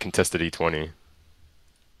contest a d20.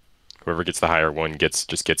 Whoever gets the higher one gets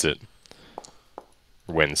it.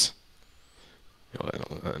 Wins.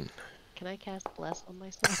 Hold on. Can I cast bless on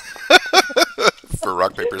myself? for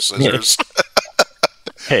rock paper scissors.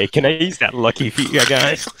 Hey, can I use that lucky feat I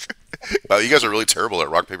got? Wow, you guys are really terrible at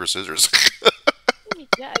rock paper scissors.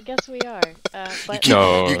 Yeah, I guess we are. you But keep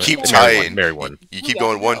I you No, keep know. Mary won. tying. Mary You, won. you keep Yeah,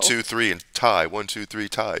 I going one, know. two, three, and tie. 1, 2, 3,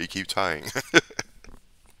 tie. You keep tying.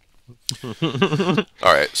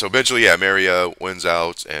 All right. So eventually, yeah, Mary wins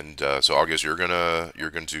out, and so August, you're going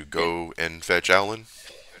to go and fetch Alan.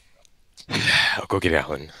 I'll go get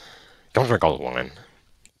Alan. Don't drink all the wine,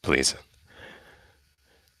 please.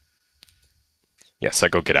 Yes, I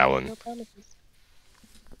go get I make Alan. no promises.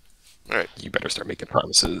 All right. You better start making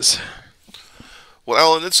promises. Well,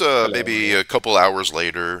 Alan, it's maybe Hello. a couple hours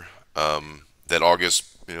later that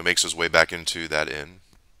August makes his way back into that inn.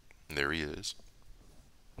 And there he is.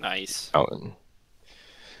 Nice. Alan.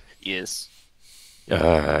 Yes.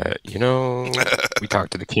 We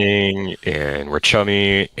talked to the king and we're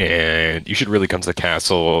chummy, and you should really come to the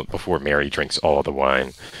castle before Mary drinks all the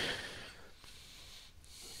wine.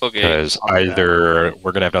 Okay, Because I'll do that. either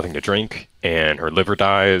we're gonna have nothing to drink and her liver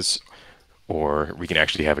dies, or we can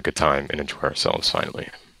actually have a good time and enjoy ourselves finally.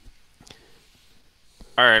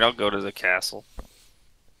 All right, I'll go to the castle.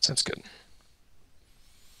 Sounds good.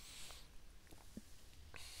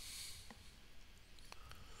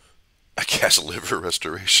 I cast liver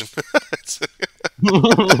restoration.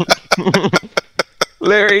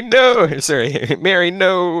 Larry, no. Sorry, Mary,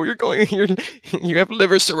 no. You have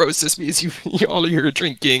liver cirrhosis because all of your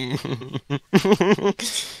drinking.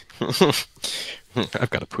 I've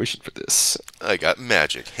got to push it for this. I got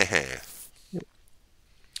magic.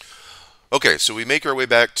 Okay, so we make our way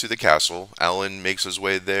back to the castle. Alan makes his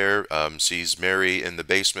way there, sees Mary in the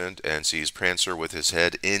basement, and sees Prancer with his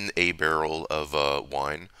head in a barrel of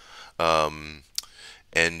wine. Um,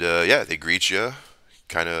 and yeah, they greet you,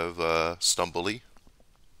 kind of stumbly.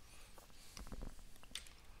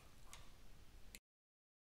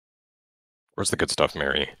 Where's the good stuff,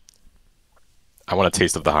 Mary? I want a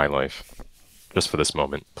taste of the high life. Just for this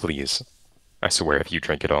moment, please. I swear, if you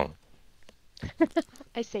drink it all.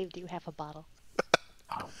 I saved you half a bottle.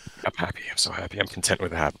 I'm happy. I'm so happy. I'm content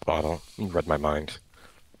with a half bottle. You read my mind.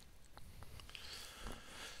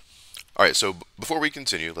 All right, so before we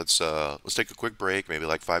continue, let's take a quick break, maybe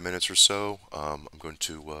like 5 minutes or so. I'm going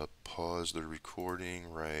to pause the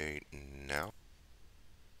recording right now.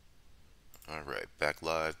 All right, back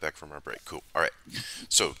live, back from our break. Cool. All right,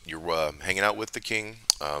 so you're hanging out with the king.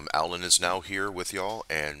 Alan is now here with y'all,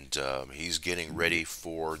 and he's getting ready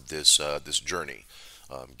for this journey.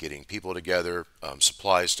 Getting people together,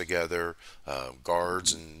 supplies together,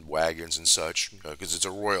 guards and wagons and such, because it's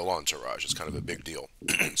a royal entourage. It's kind of a big deal.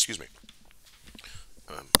 Excuse me.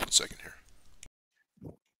 1 second here.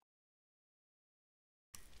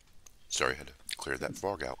 Sorry, I had to clear that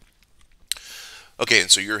fog out. Okay,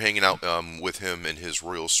 and so you're hanging out with him in his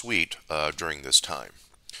royal suite during this time.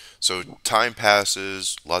 So time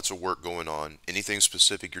passes, lots of work going on. Anything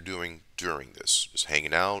specific you're doing during this? Just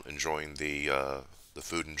hanging out, enjoying the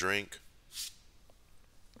food and drink.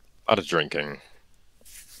 A lot of drinking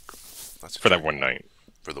Lots of for that drink one night.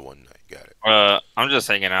 for the one night. Got it. I'm just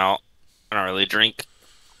hanging out. I don't really drink.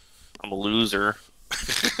 I'm a loser.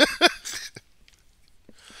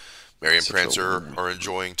 Mary and Such a Prancer loser. are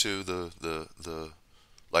enjoying too the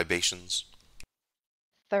libations.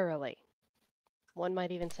 Thoroughly. One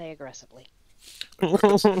might even say aggressively.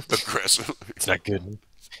 Aggressive. It's not good.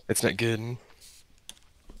 It's not good.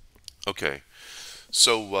 Okay.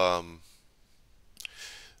 So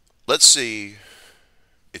let's see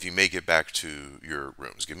if you make it back to your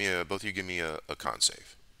rooms. Both of you give me a con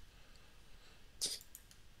save.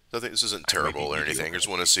 Nothing. This isn't I might terrible be or anything. I just mediocre.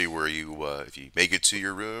 want to see where you, if you make it to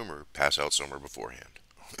your room or pass out somewhere beforehand.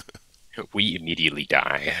 We immediately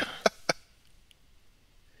die.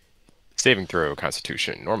 Saving throw,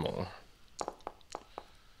 Constitution, normal.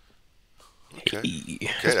 Okay. Hey,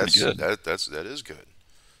 Okay, that's pretty good. that is good.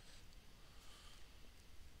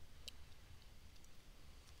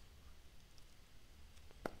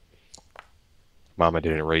 Mama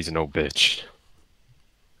didn't raise no bitch.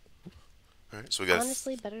 All right. So we got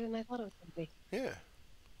Honestly, better than I thought it was going to be. yeah.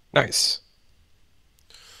 Nice.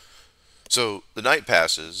 So the night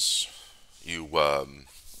passes. You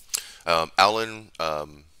Alan.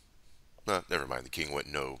 Never mind. The king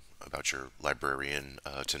wouldn't know about your librarian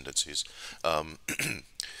tendencies. Um,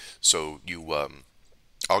 so you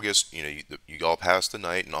August, you all pass the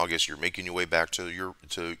night. In August, you're making your way back to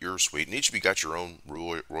your suite, and each of you got your own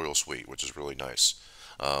royal suite, which is really nice.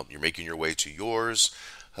 You're making your way to yours.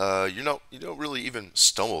 You don't really even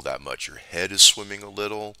stumble that much. Your head is swimming a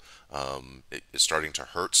little. It's starting to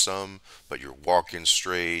hurt some, but you're walking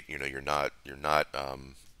straight. You're not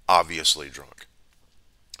obviously drunk.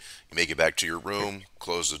 You make it back to your room,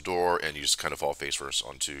 close the door, and you just kind of fall face first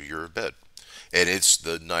onto your bed. And it's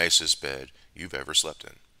the nicest bed you've ever slept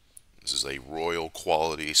in. This is a royal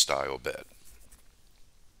quality style bed.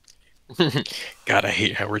 God, I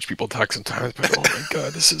hate how rich people talk sometimes, but oh my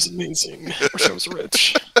god, this is amazing. Wish I was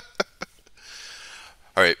rich.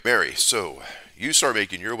 All right, Mary. So you start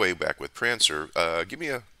making your way back with Prancer. Give me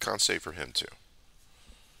a con save for him too.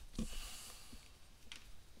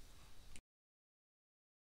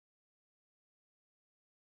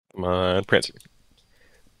 Come on, Prancer.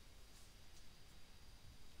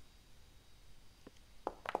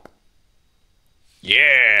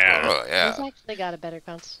 Yeah! Oh He's yeah, actually got a better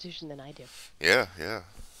constitution than I do. yeah, yeah.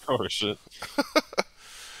 Oh shit.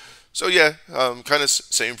 So yeah, kind of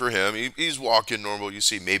same for him. He's walking normal. You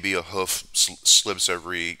see maybe a hoof slips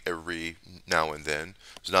every now and then.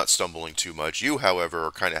 He's not stumbling too much. You, however,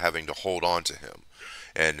 are kind of having to hold on to him,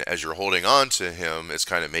 and as you're holding on to him, it's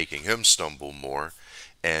kind of making him stumble more.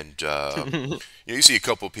 And you see a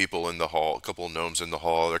couple people in the hall, a couple of gnomes in the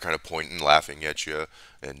hall. They're kind of pointing, laughing at you,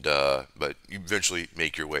 and but you eventually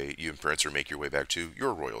make your way. You and Prancer make your way back to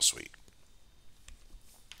your royal suite.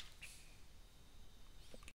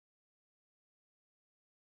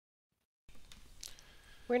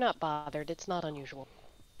 We're not bothered. It's not unusual.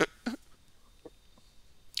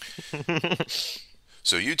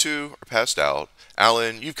 So you two are passed out.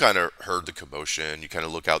 Alan, you've kind of heard the commotion. You kind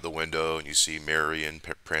of look out the window and you see Mary and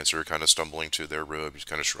Prancer kind of stumbling to their room. You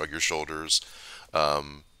kind of shrug your shoulders,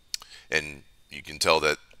 um, and you can tell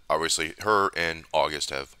that obviously her and August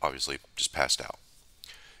have obviously just passed out.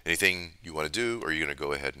 Anything you want to do, or are you going to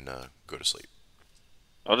go ahead and go to sleep?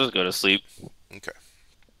 I'll just go to sleep. Okay.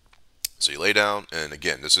 So you lay down, and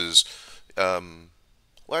again, this is um,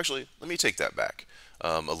 well, actually, let me take that back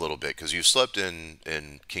a little bit because you slept in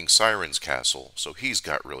King Siren's castle, so he's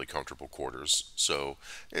got really comfortable quarters. So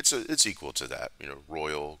it's equal to that,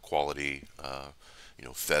 royal quality,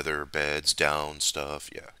 feather beds, down stuff.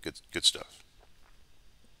 Yeah, good stuff.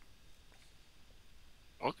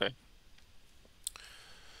 Okay.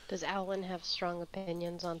 Does Alan have strong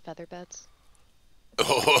opinions on feather beds?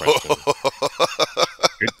 Good question.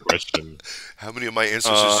 Good question. How many of my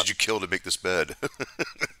ancestors Uh, did you kill to make this bed?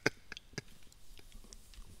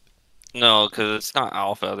 no, because it's not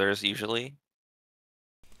owl feathers usually.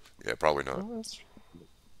 Yeah, probably not. Oh, that's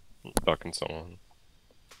duck and so on.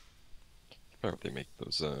 I forgot what they make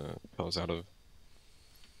those pillows out of.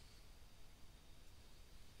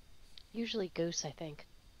 Usually goose, I think.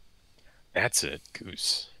 That's it,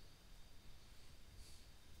 goose.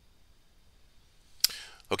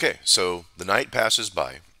 Okay, so the night passes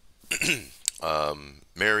by.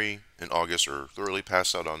 Mary and August are thoroughly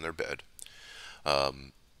passed out on their bed.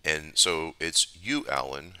 Um, and so it's you,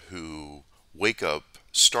 Alan, who wake up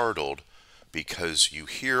startled because you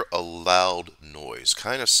hear a loud noise.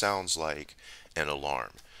 Kind of sounds like an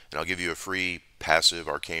alarm. And I'll give you a free passive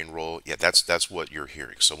arcane roll. Yeah, that's what you're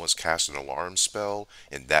hearing. Someone's cast an alarm spell,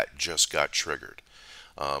 and that just got triggered.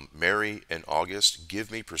 Mary and August,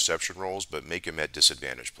 give me perception rolls, but make them at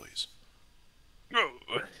disadvantage, please. Oh.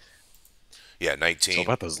 Yeah, It's all 19.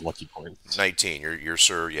 about those lucky points. 19. You're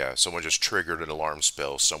sir. Yeah, someone just triggered an alarm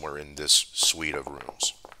spell somewhere in this suite of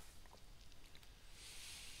rooms.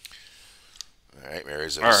 All right,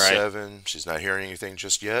 Mary's at All a right. 7. She's not hearing anything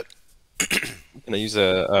just yet. Can I use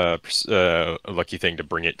a lucky thing to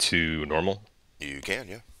bring it to normal? You can,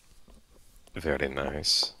 yeah. Very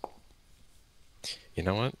nice. You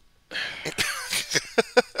know what?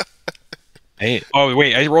 Hey, oh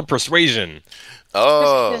wait, I rolled persuasion. I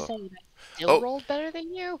was gonna Oh, say, I still oh, rolled better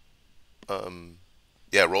than you. um,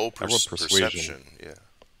 yeah. Roll I rolled persuasion. perception. Yeah.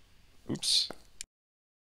 Oops.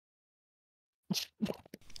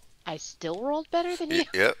 I still rolled better than you.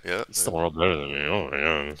 Yeah, yeah, You yeah. still rolled better than me. Oh my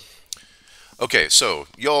god. Okay, so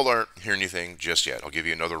y'all aren't hearing anything just yet. I'll give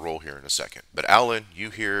you another roll here in a second. But Alan, you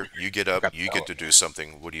hear, you get I up, got you get Alan to do here.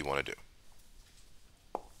 something. What do you want to do?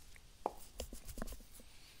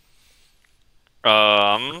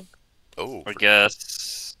 Um, Oh, I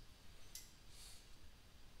guess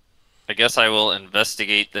I guess I will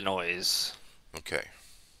investigate the noise. okay.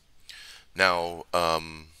 Now,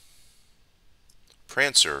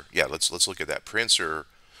 Prancer. Yeah, let's look at that. Prancer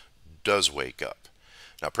does wake up.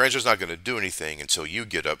 Now, Prancer's not going to do anything until you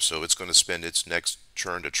get up, so it's going to spend its next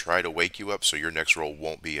turn to try to wake you up. So your next roll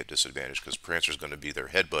won't be at disadvantage because Prancer's going to be there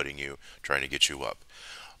headbutting you, trying to get you up.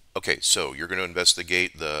 Okay, so you're going to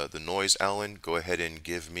investigate the noise, Alan. Go ahead and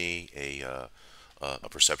give me a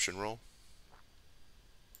perception roll.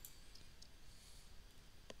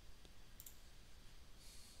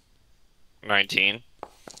 19.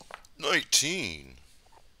 19.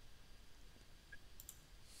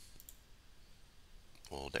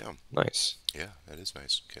 Well, damn. Nice. Yeah, that is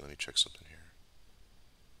nice. Okay, let me check something here.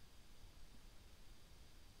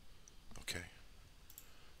 Okay,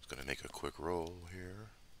 just gonna make a quick roll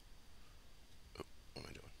here. Oh, what am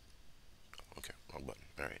I doing? Okay, wrong button.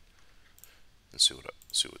 All right, let's see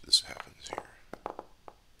what this happens here.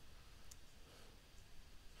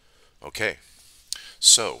 Okay,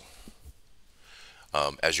 so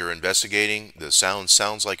as you're investigating, the sound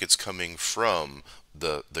sounds like it's coming from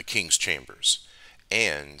the king's chambers.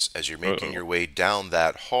 And as you're making Uh-oh. your way down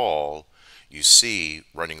that hall, you see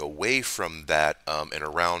running away from that and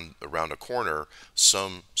around a corner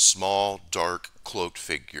some small dark cloaked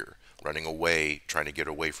figure running away, trying to get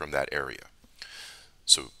away from that area.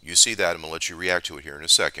 So you see that. I'm gonna let you react to it here in a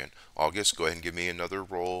second. August, go ahead and give me another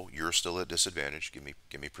roll. You're still at disadvantage. Give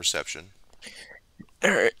me perception.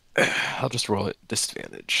 Alright. I'll just roll at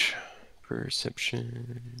disadvantage.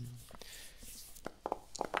 Perception.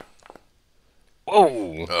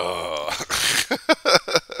 Whoa! Uh,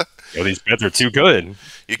 Yo, these beds are too good.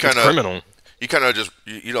 you It's kind of criminal.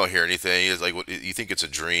 you don't hear anything. It's like you think it's a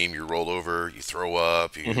dream. You roll over, you throw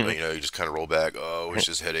up, Hmm. you just kind of roll back. Oh, I wish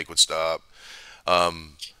this headache would stop.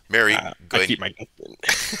 Um, Mary, go I ahead. keep my distance.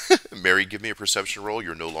 Mary, give me a perception roll.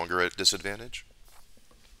 You're no longer at disadvantage.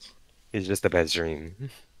 It's just a bad dream.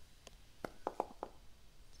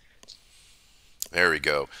 There we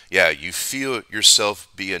go. Yeah, you feel yourself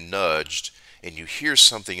being nudged, and you hear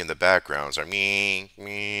something in the background. It's like ming,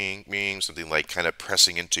 ming, ming, something like kind of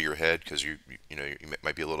pressing into your head because you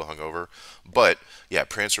might be a little hungover. But yeah,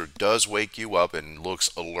 Prancer does wake you up and looks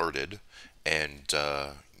alerted, and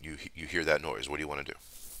you hear that noise. What do you want to do?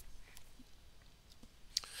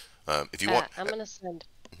 If you want, I'm gonna send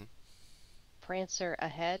mhm. Prancer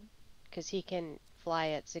ahead because he can fly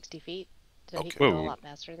at 60 feet, so he Okay. can go a Whoa. lot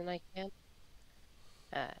faster than I can.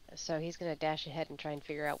 So he's gonna dash ahead and try and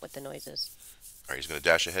figure out what the noise is. All right, he's going to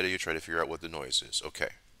dash ahead of you, try to figure out what the noise is. Okay.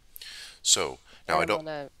 So now And I I'm don't.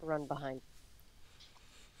 gonna run behind.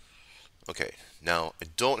 Okay, now I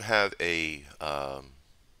don't have a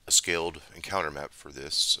scaled encounter map for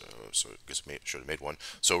this, so I guess should have made one.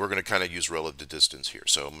 So we're going to kind of use relative distance here.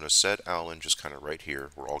 So I'm going to set Alan just kind of right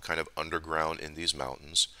here. We're all kind of underground in these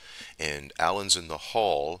mountains, and Alan's in the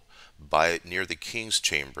hall by near the king's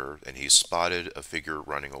chamber, and he's spotted a figure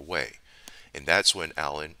running away. And that's when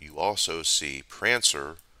Alan, you also see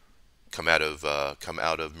Prancer come out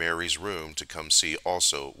of Mary's room to come see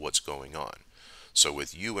also what's going on. So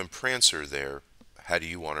with you and Prancer there, how do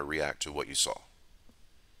you want to react to what you saw?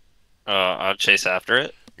 I'll chase after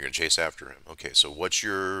it. You're gonna chase after him. Okay, so what's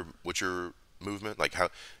your movement? Like how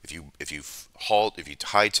if you halt if you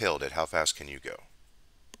hightailed it, how fast can you go?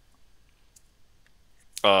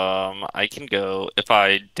 I can go if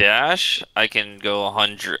I dash, I can go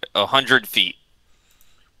 100 feet.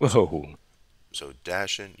 Whoa. So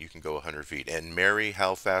dashing, you can go 100 feet. And Mary,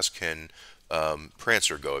 how fast can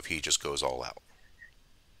Prancer go if he just goes all out?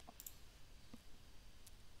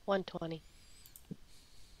 120.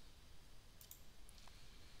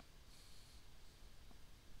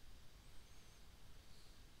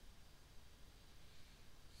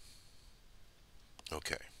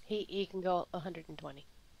 Okay, He can go 120.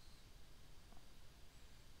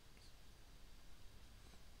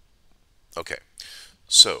 okay.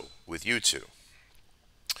 So with you two,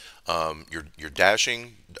 You're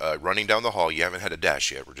dashing, running down the hall. You haven't had a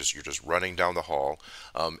dash yet. You're just running down the hall,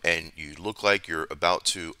 and you look like you're about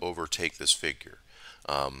to overtake this figure.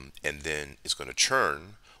 And then it's going to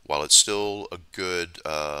churn while it's still a good,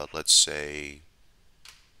 let's say,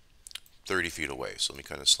 30 feet away. So let me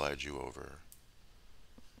kind of slide you over,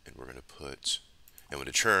 and we're going to put. And when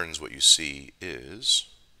it churns, what you see is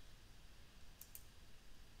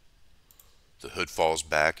the hood falls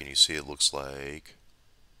back, and you see it looks like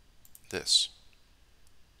this.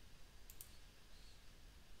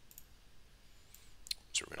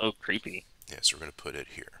 So we're gonna, Oh, creepy. yeah, so we're gonna put it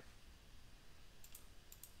here.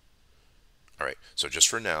 All right. So just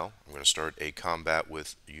for now, I'm gonna start a combat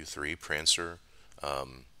with you three: Prancer,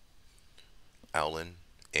 um, Owlin,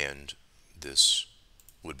 and this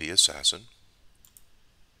would-be assassin.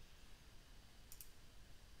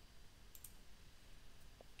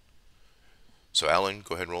 So Alan,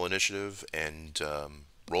 go ahead and roll initiative and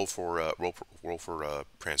roll for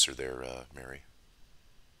Prancer there, Mary.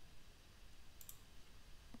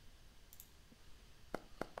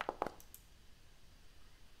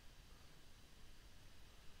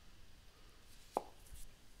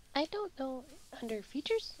 I don't know under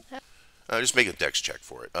features. Just make a dex check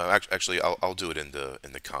for it. Actually, I'll do it in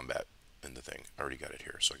the combat in the thing. I already got it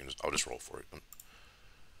here, so I'll just roll for it.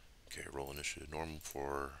 Okay, roll initiative normal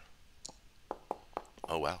for.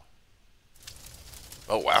 Oh wow.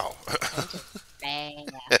 Oh wow. Prancer's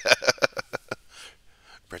bad.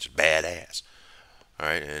 Prancer's badass. All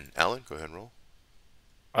right, and Alan, go ahead and roll.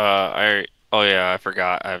 Oh yeah, I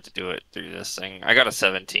forgot. I have to do it through this thing. I got a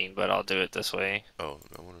 17, but I'll do it this way. Oh,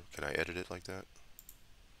 can I edit it like that?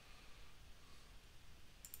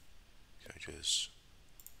 Can I just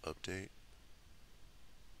update?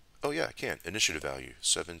 Oh yeah, I can. Initiative value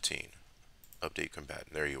 17. Update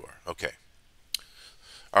combatant. There you are. Okay.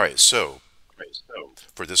 All right. So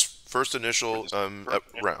for this first initial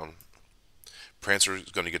round, Prancer is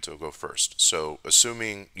going to get to go first. So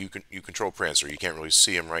assuming you control Prancer, you can't really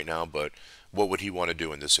see him right now, but what would he want to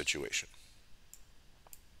do in this situation?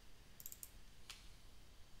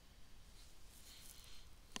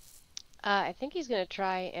 I think he's gonna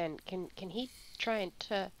try and can he try and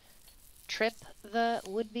trip the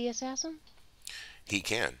would-be assassin? He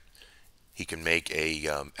can. He can make a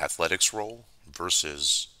athletics roll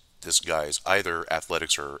versus this guy's either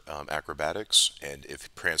athletics or acrobatics, and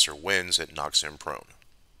if Prancer wins, it knocks him prone.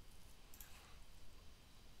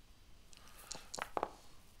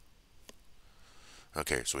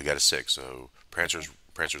 Okay, so we got a 6. So Okay.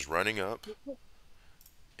 Prancer's running up,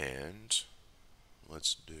 and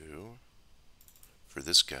let's do for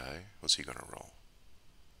this guy. What's he gonna roll?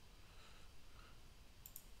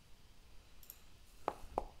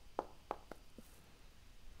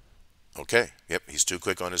 Okay, yep, he's too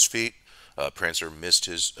quick on his feet. Prancer missed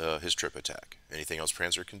his trip attack. Anything else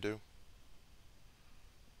Prancer can do?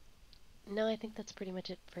 No, I think that's pretty much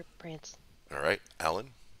it for Prance. All right,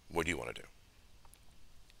 Alan, what do you want to do?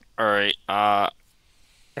 All right.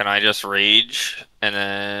 Can I just rage and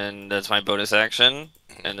then that's my bonus action,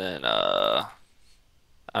 Mhm. and then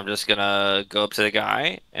I'm just gonna go up to the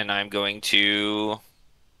guy and I'm going to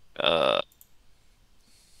uh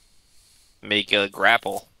make a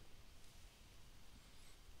grapple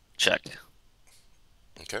check.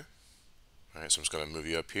 Okay. All right, so I'm just gonna move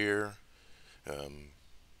you up here, um,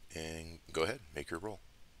 and go ahead, make your roll,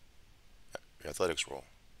 your athletics roll.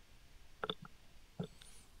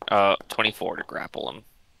 24 to grapple him.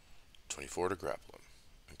 24 to grapple him.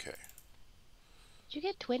 Okay. Did you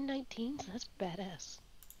get twin 19s? That's badass.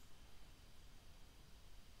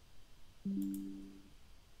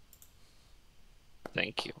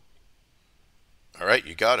 Thank you. All right,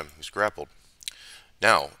 you got him. He's grappled.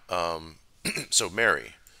 Now, so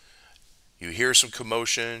Mary, you hear some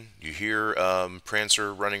commotion. You hear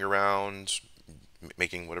Prancer running around,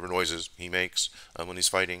 making whatever noises he makes when he's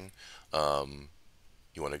fighting. Um,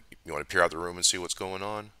 you want to peer out the room and see what's going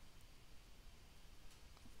on.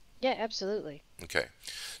 Yeah, absolutely. Okay.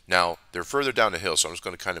 Now they're further down the hill, so I'm just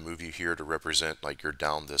going to kind of move you here to represent like you're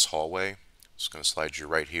down this hallway. Just going to slide you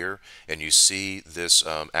right here, and you see this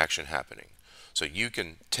action happening. So you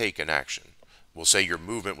can take an action. We'll say your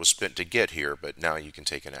movement was spent to get here, but now you can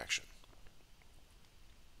take an action.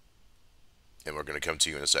 And we're going to come to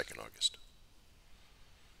you in a second, August.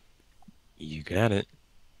 You got it.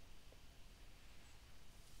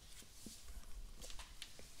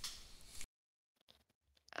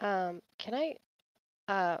 Can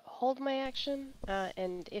I hold my action?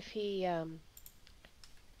 And if he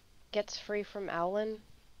gets free from Owlin,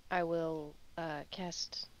 I will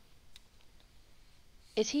cast.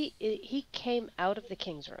 Is he came out of the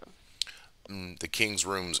king's room? the king's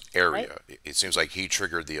room's right? area. It seems like he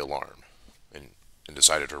triggered the alarm and and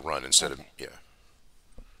decided to run instead of Okay. yeah.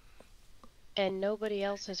 And nobody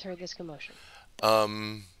else has heard this commotion.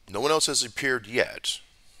 No one else has appeared yet.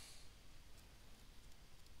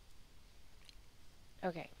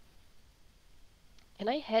 Okay. Can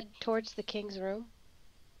I head towards the king's room?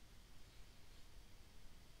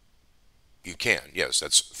 You can, yes,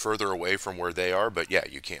 that's further away from where they are, but yeah,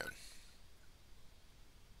 you can.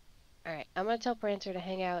 All right. I'm gonna tell Prancer to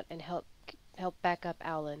hang out and help back up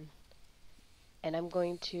Owlin, and I'm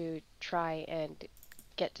going to try and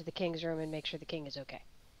get to the king's room and make sure the king is okay.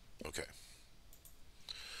 Okay.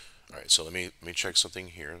 All right. So let me check something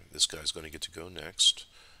here. This guy's going to get to go next,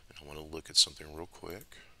 and I want to look at something real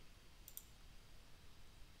quick.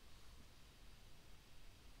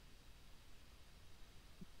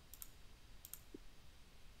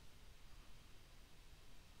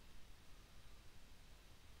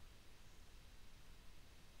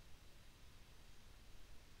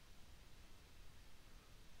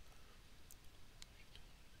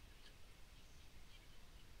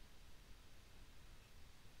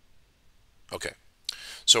 Okay.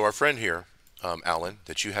 So our friend here, Alan,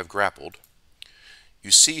 that you have grappled,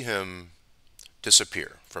 you see him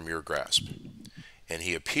disappear from your grasp, and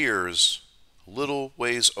he appears a little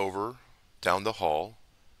ways over down the hall,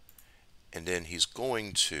 and then he's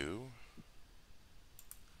going to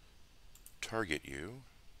target you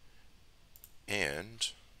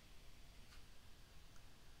and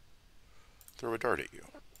throw a dart at you.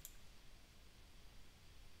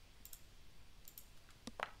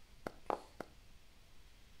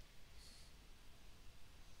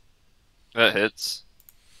 That hits.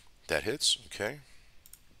 That hits. Okay.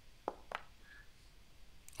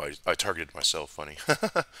 Oh, I targeted myself. Funny.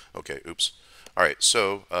 Okay. Oops. All right.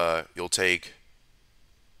 So you'll take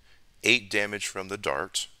 8 damage from the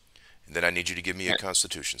dart, and then I need you to give me a Yeah.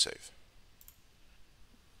 Constitution save.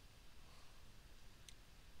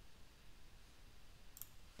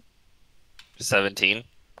 17.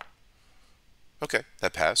 Okay,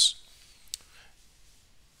 that pass.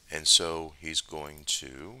 And so he's going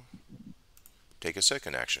to take a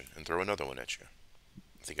second action and throw another one at you.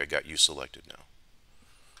 I think I got you selected now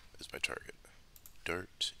as my target.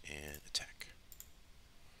 Dart and attack.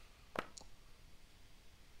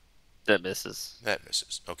 That misses. That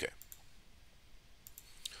misses. Okay.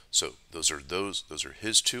 So those are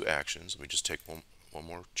his two actions. Let me just take one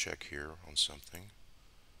more check here on something.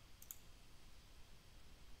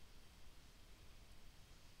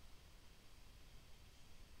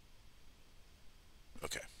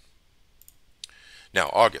 Okay. Now,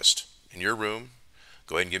 August, in your room,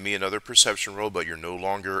 go ahead and give me another perception roll, but you're no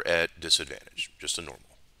longer at disadvantage. Just a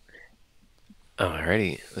normal.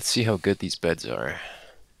 Alrighty, let's see how good these beds are.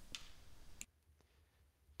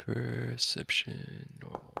 Perception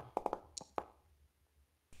normal.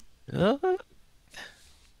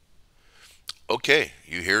 Okay,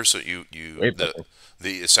 you hear so you Way better.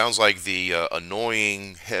 the it sounds like the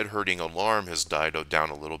annoying head hurting alarm has died down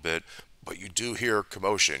a little bit, but you do hear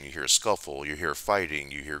commotion. You hear scuffle. You hear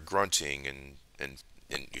fighting. You hear grunting and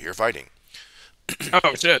you hear fighting.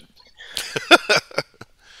 Oh shit!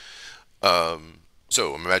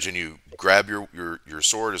 So imagine you grab your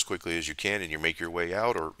sword as quickly as you can and you make your way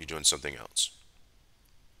out, or you doing something else.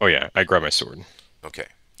 Oh yeah, I grab my sword. Okay.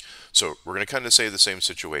 So we're going to kind of say the same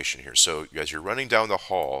situation here. So as you're running down the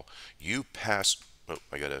hall, you pass. Oh,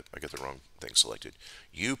 I got the wrong thing selected.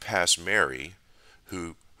 You pass Mary,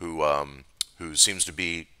 who seems to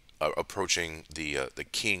be approaching the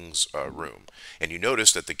king's room, and you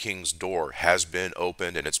notice that the king's door has been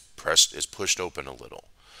opened and it's pushed open a little.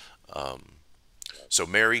 So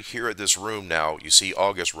Mary, here at this room now, you see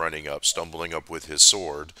August running up, stumbling up with his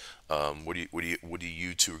sword. What do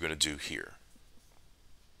you two are going to do here?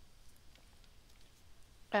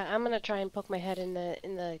 I'm gonna try and poke my head in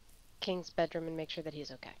the king's bedroom and make sure that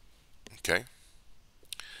he's okay. Okay.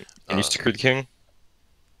 Can you Uh, secure the king,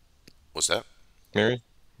 what's that? Mary?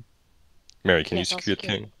 Mary, can you Yes, I'll secure the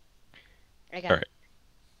secure. king? I got All it. right,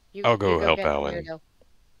 I'll You go go help get Alan. weirdo.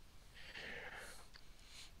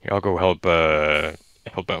 I'll go help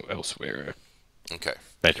out elsewhere. Okay.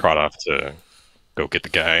 I trot off to go get the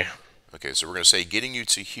guy. Okay, so we're going to say getting you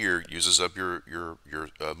to here uses up your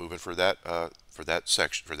movement for that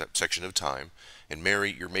section of time. And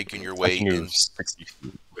Mary, you're making your I way can move in. 60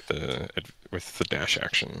 feet with the dash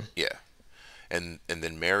action. Yeah, and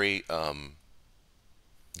then Mary,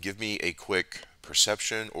 give me a quick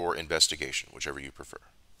perception or investigation, whichever you prefer.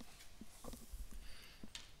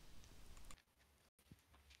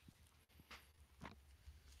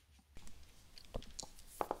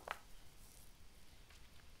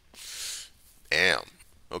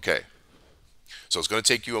 Okay, so it's going to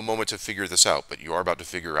take you a moment to figure this out, but you are about to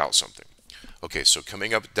figure out something. Okay, so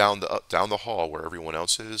coming down the hall where everyone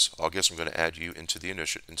else is, August, I'm going to add you into the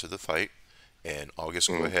into the fight, and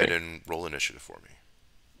August, go ahead Okay, and roll initiative for me.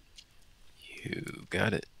 You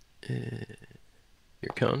got it. Here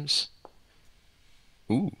it comes.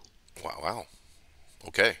 Ooh, Wow, wow.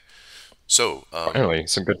 Okay, so finally,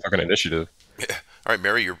 some good fucking initiative. all right,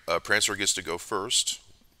 Mary, your Prancer gets to go first.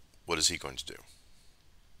 What is he going to do?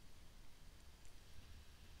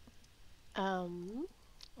 Um,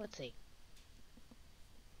 let's see.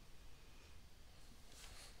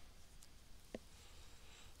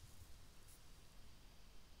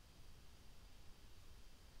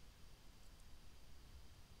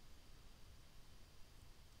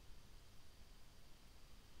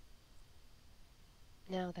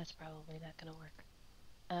 No, that's probably not gonna work.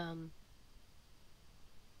 Um,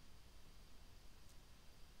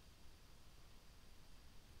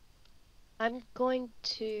 I'm going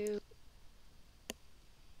to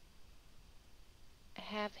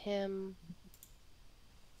have him.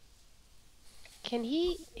 Can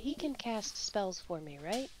he can cast spells for me,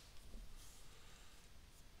 right?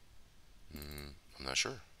 I'm not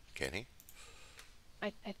sure. Can he?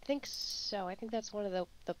 I think so. I think that's one of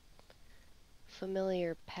the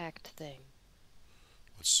familiar pact thing.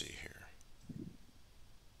 Let's see here.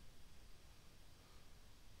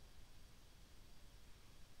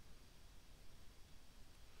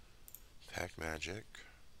 Pack magic.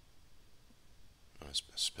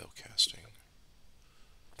 Spell casting.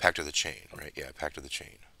 Pact of the Chain, right? Yeah, Pact of the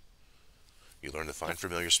Chain. You learn to Yep. find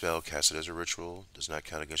familiar spell, cast it as a ritual. Does not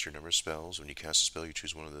count against your number of spells. When you cast a spell, you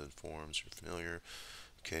choose one of the forms you're familiar.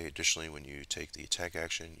 Okay, additionally, when you take the attack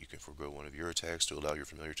action, you can forego one of your attacks to allow your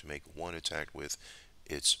familiar to make one attack with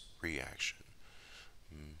its reaction.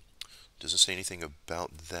 Hmm. Doesn't say anything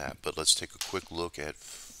about that, but let's take a quick look at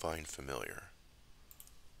Find Familiar.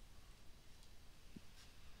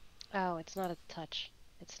 Oh, it's not a touch.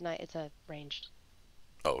 It's not. It's a ranged.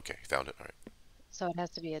 Oh, okay, found it. All right. So it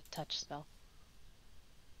has to be a touch spell.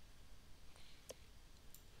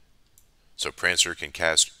 So Prancer can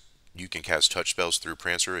cast. You can cast touch spells through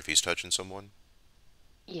Prancer if he's touching someone.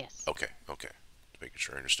 Yes. Okay, okay. Just making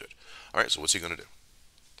sure I understood. All right. So what's he gonna do?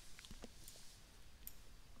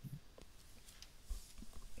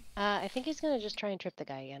 I think he's gonna just try and trip the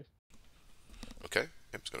guy again. Okay.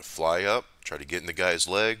 Yep, he's gonna fly up, try to get in the guy's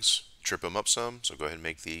legs, trip him up some. So go ahead and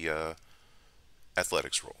make the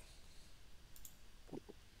athletics roll.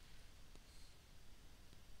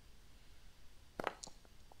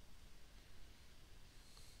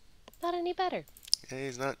 Not any better. Yeah,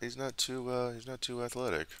 he's not too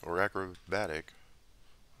athletic or acrobatic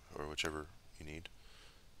or whichever you need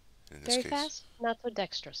in this Very case. fast, not so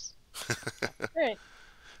dexterous. So, all right.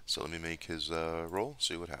 So let me make his roll,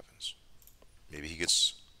 see what happens. Maybe he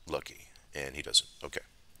gets lucky, and he doesn't. Okay.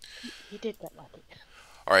 He did get lucky.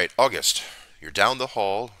 All right, August. You're down the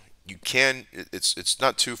hall. You can. It's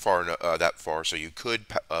not too far that far, so you could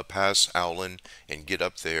pass Owlin and get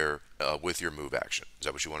up there with your move action. Is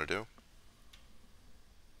that what you want to do?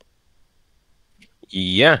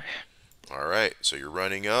 Yeah. All right. So you're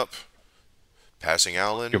running up, passing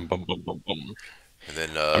Owlin, Bum, bum, bum, bum, bum. and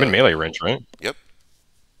then I'm in melee range, right? yep.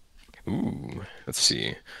 Ooh, let's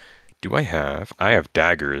see. Do I have? I have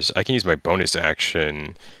daggers. I can use my bonus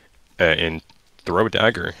action and throw a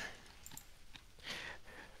dagger.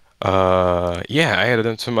 Yeah, I added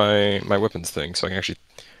them to my weapons thing, so I can actually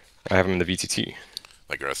I have them in the VTT.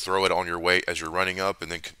 Like you're gonna throw it on your way as you're running up,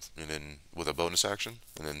 and then with a bonus action,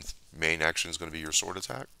 and then main action is gonna be your sword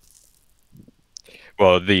attack.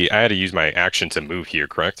 Well, the I had to use my action to move here,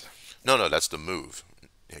 correct? No, no, that's the move.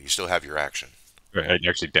 Yeah, you still have your action. I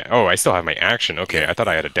actually oh, I still have my action. Okay, Yeah, I thought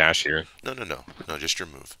I yeah. had a dash here. No, no, no, no, just your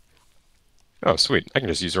move. Oh, sweet. I can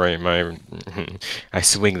just use my. I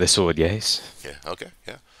swing the sword, yes. Yeah, okay,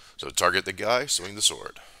 yeah. So target the guy, swing the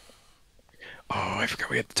sword. Oh, I forgot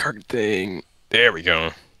we had the target thing. There we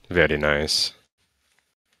go. Very nice.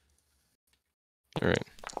 All right.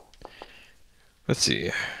 Let's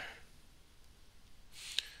see.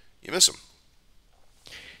 You miss him.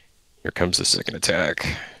 Here comes the second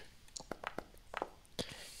attack.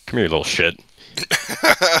 Come here, you little shit.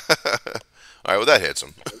 All right, well that hits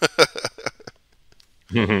him.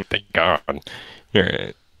 Thank God. All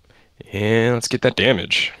right. And let's get that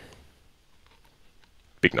damage.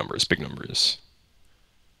 Big numbers, big numbers.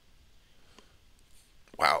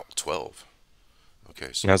 Wow, 12.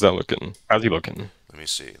 Okay, so How's that looking? How's he looking? let me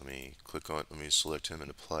see. Let me click on. Let me select him and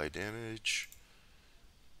apply damage.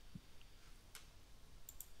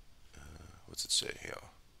 What's it say here?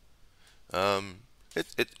 Um,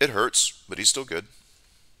 it hurts, but he's still good.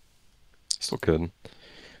 still good.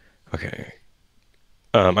 Okay.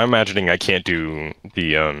 I'm imagining I can't do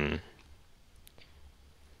the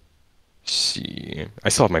see. I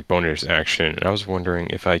still have my bonus action, and I was wondering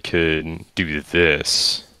if I could do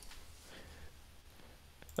this.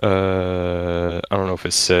 I don't know if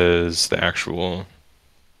it says the actual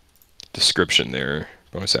description there.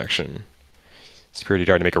 Bonus action. Security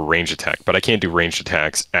guard to make a range attack, but I can't do ranged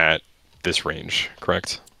attacks at this range,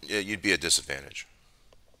 correct? Yeah, you'd be at disadvantage.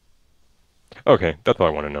 Okay, that's all I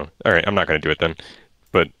want to know. All right, I'm not going to do it then,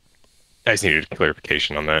 but I just needed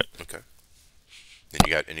clarification on that. Okay. Then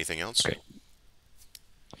you got anything else? Okay.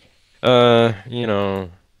 You know,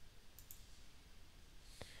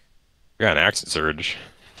 I got an accent surge,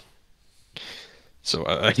 so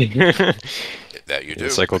That you the do.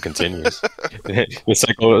 cycle continues.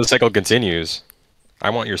 The cycle continues. I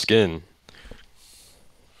want your skin.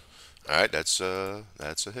 All right, that's a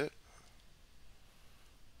hit.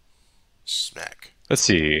 Smack. Let's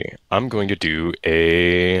see. I'm going to do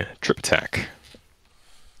a trip attack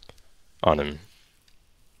on him.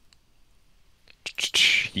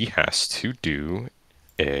 He has to do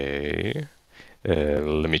a.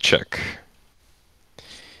 Let me check.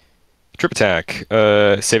 Trip attack.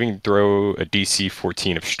 Saving throw a DC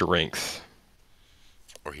 14 of strength.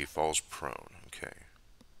 Or he falls prone. Okay.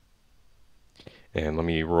 And let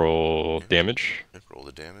me roll Yeah. damage Yep, roll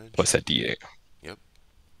the damage. plus that D8. Yep.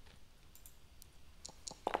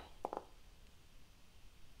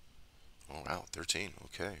 Oh wow, 13.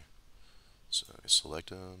 Okay. So I select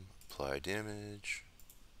him, apply damage.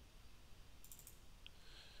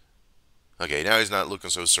 Okay, now he's not looking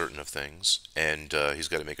so certain of things, and he's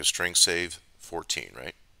got to make a strength save 14,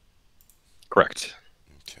 right? Correct.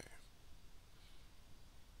 Okay.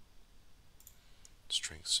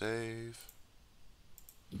 Strength save.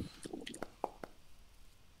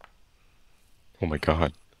 Oh my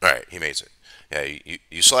god. All right, he makes it. Yeah,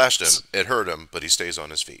 you slashed him. It hurt him, but he stays on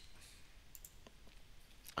his feet.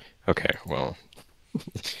 Okay, well,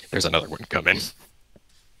 there's another one coming.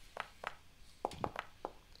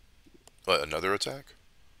 What, another attack?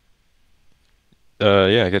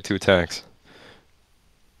 Yeah, I get 2 attacks.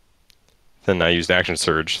 Then I used action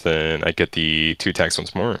surge. Then I get the 2 attacks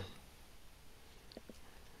once more.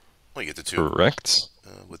 Well, you get the two Correct.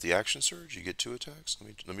 with the action surge. You get 2 attacks.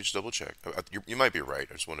 Let me just double check. You might be right.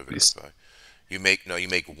 I just want to Please. verify. You make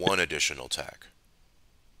one additional attack.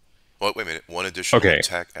 Oh, wait a minute. One additional Okay,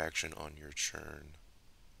 attack action on your turn.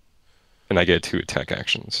 and I get 2 attack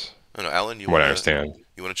actions. No, no, Alan, From what I understand.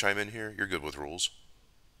 you wanna chime in here? You're good with rules.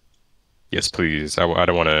 Yes, please. I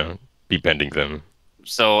don't want to be bending them.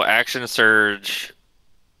 So action surge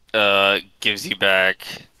gives you back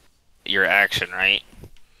your action, right?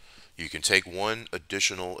 You can take one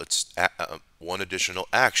additional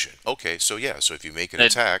action. Okay, so yeah, so if you make an It,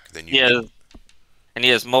 attack, then you yeah, and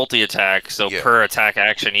he has multi-attack, so yeah. per attack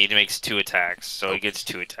action he makes 2 attacks, so he Okay. gets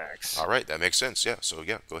 2 attacks. All right, that makes sense. Yeah. So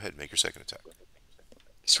yeah, go ahead, make your second attack.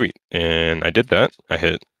 Sweet. And I did that. I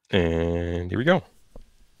hit. And here we go.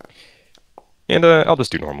 And I'll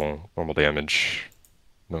just do normal damage.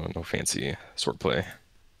 No fancy swordplay.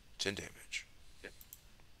 10 damage.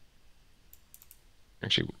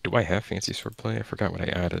 Actually, do I have fancy swordplay? I forgot what I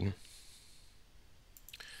added.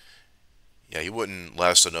 Yeah, he wouldn't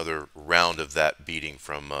last another round of that beating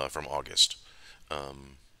from August.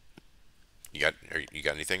 Um, you got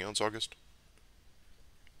anything else, August?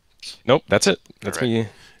 Nope, that's it. All That's right, me.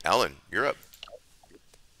 Alan, you're up.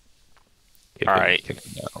 Hit All him, right. hit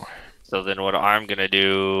him now. So then what I'm gonna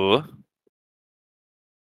do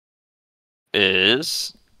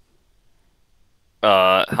is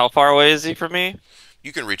how far away is he from me?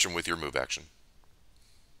 You can reach him with your move action.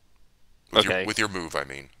 Okay. With your move, I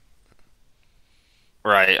mean.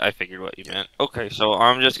 Right, I figured what you Yeah. meant. Okay, so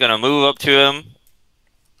I'm just gonna move up to him.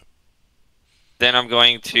 Then I'm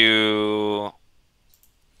going to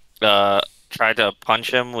try to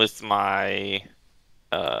punch him with my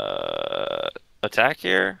attack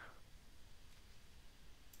here.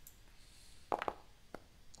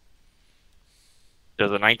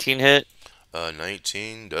 Does a 19 hit?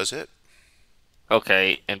 19 does hit.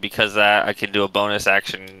 Okay, and because of that, I can do a bonus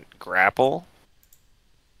action grapple.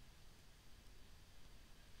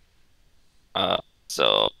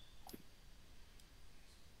 So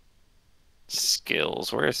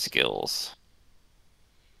skills. Where is skills?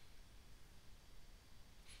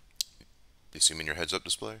 Do you see him in your heads up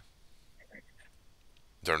display?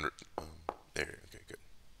 They're under, there. Okay, good.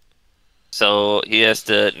 So he has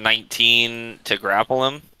to 19 to grapple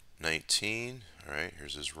him. 19. All right,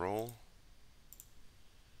 here's his roll.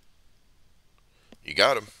 You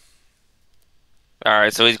got him. All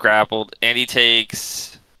right, so he's grappled, and he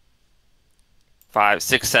takes 5,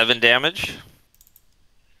 6, 7 damage.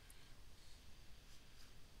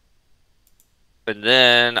 And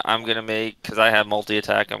then I'm gonna make, because I have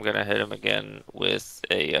multi-attack, I'm gonna hit him again with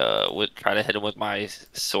try to hit him with my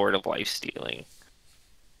sword of life stealing.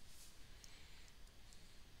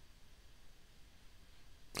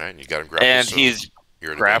 All right, and you got him grappled, And so he's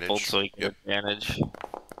you're at grappled, advantage. so he can Yep, advantage.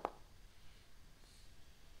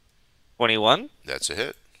 21, that's a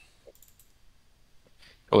hit.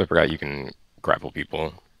 Totally forgot you can grapple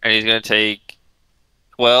people. and he's gonna take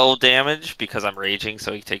 12 damage because I'm raging,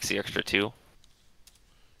 so he takes the extra 2.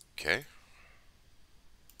 Okay.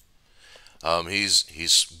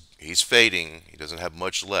 He's fading. He doesn't have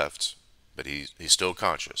much left, but he's still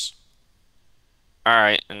conscious. All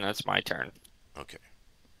right, and that's my turn. Okay.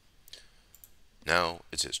 Now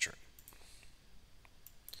it's his turn.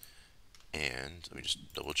 And let me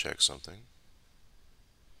just double check something.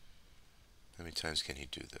 How many times can he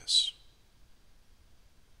do this?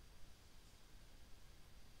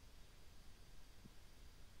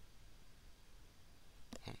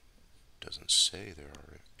 Doesn't say there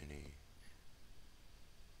are any.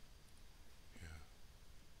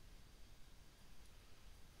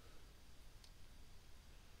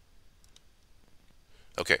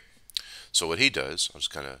 Okay, so what he does, I'll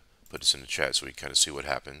just kind of put this in the chat so we kind of see what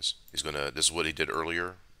happens. He's gonna. This is what he did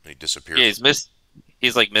earlier. He Yeah, disappears.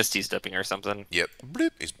 He's like Misty stepping or something. Yep,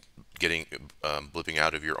 blip. He's getting blipping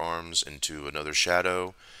out of your arms into another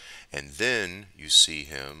shadow, and then you see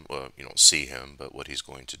him. Well, you don't see him, but what he's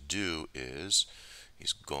going to do is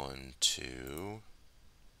he's going to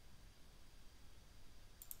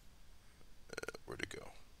where'd it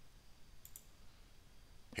go?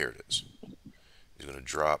 Here it is. He's going to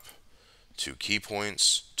drop 2 key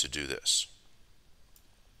points to do this,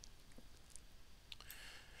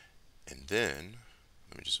 and then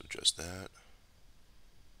let me just adjust that.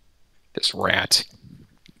 This rat.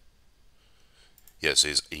 Yes,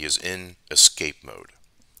 he is in escape mode.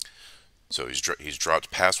 So he's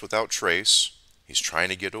dropped pass without trace. He's trying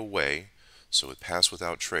to get away. So with pass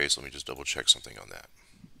without trace, let me just double check something on that.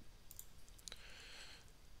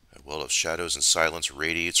 A well of shadows and silence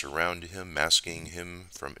radiates around him, masking him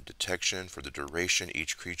from detection for the duration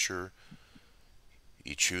each creature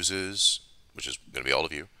he chooses, which is going to be all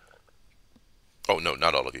of you. Oh no,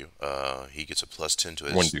 not all of you. He gets a +10 to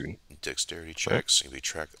One his dude. dexterity Right? checks. He'll be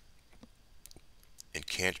tracked and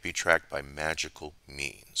can't be tracked by magical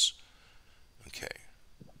means. Okay.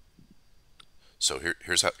 So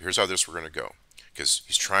here's how this we're gonna go, because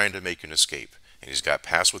he's trying to make an escape, and he's got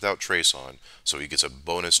pass without trace on, so he gets a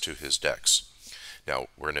bonus to his dex. Now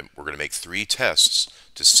we're gonna make 3 tests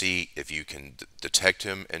to see if you can detect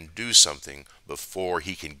him and do something before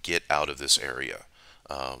he can get out of this area.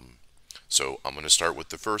 So I'm gonna start with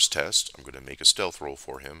the first test. I'm gonna make a stealth roll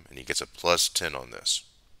for him, and he gets a +10 on this.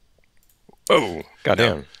 Oh, Now,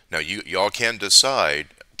 goddamn. now y'all can decide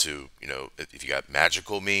to, if you got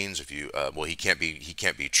magical means, if you well, he can't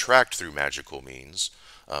be tracked through magical means,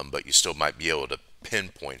 but you still might be able to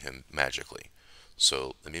pinpoint him magically.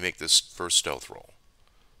 So let me make this first stealth roll.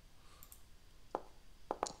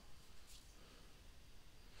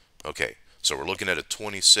 Okay, so we're looking at a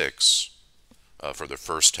 26 for the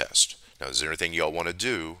first test. Now, is there anything y'all want to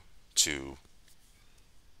do to?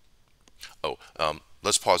 Oh,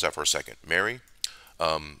 let's pause that for a second, Mary.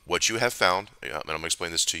 What you have found, and I'm going to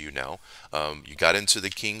explain this to you now. You got into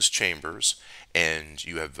the king's chambers, and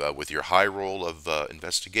you have, with your high roll of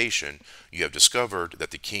investigation, you have discovered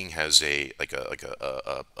that the king has an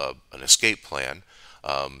escape plan.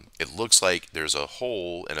 It looks like there's a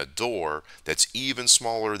hole in a door that's even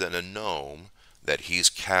smaller than a gnome that he's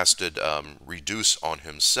casted reduce on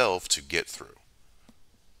himself to get through.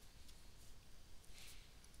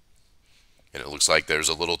 And it looks like there's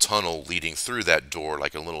a little tunnel leading through that door,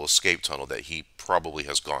 like a little escape tunnel that he probably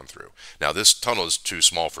has gone through. Now, this tunnel is too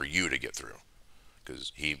small for you to get through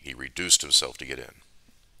because he reduced himself to get in.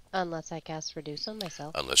 Unless I cast reduce on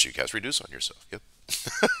myself. Unless you cast reduce on yourself. Yep. Is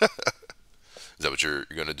that what you're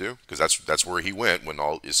going to do? Because that's where he went when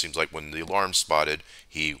it seems like when the alarm spotted,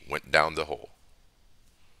 he went down the hole.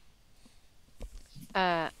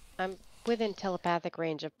 I'm within telepathic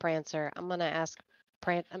range of Prancer. I'm gonna ask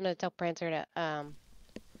I'm gonna tell Prancer to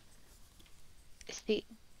see.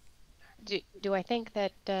 Do I think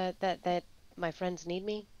that that my friends need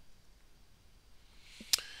me?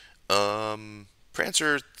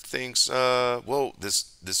 Prancer thinks, well,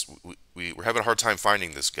 we're having a hard time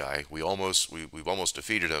finding this guy. We've almost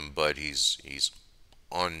defeated him, but he's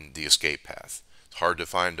on the escape path. It's hard to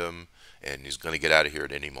find him, and he's going to get out of here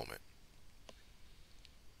at any moment.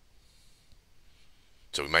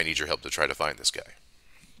 So we might need your help to try to find this guy.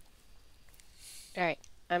 All right.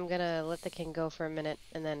 I'm gonna let the king go for a minute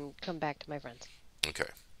and then come back to my friends. Okay.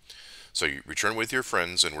 So you return with your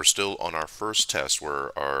friends, and we're still on our first test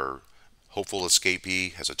where our hopeful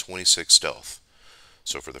escapee has a 26 stealth.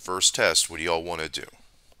 So for the first test, what do y'all want to do?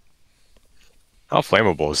 How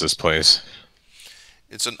flammable is this place?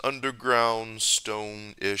 It's an underground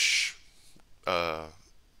stone-ish uh,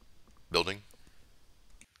 building.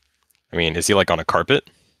 I mean, is he like on a carpet?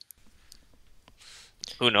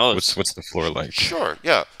 Who knows? What's the floor like? Sure,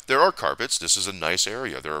 yeah, there are carpets. This is a nice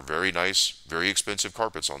area. There are very nice, very expensive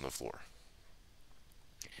carpets on the floor.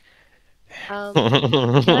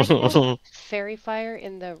 Can I cast fairy fire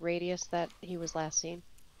in the radius that he was last seen?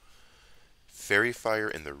 Fairy fire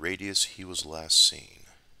in the radius he was last seen.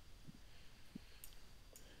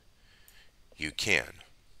 You can,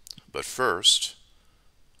 but first,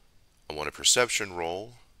 I want a perception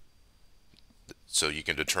roll so you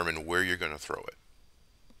can determine where you're going to throw it.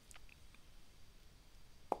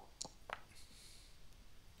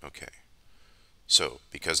 Okay. So,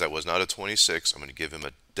 because that was not a 26, I'm going to give him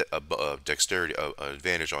a dexterity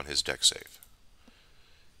advantage on his dex save.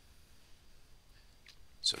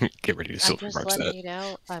 So, Get ready to I'm silver just barbs letting that. you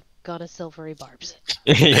know I've got a silvery barbs.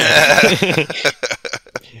 Yeah.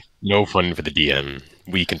 No fun for the DM.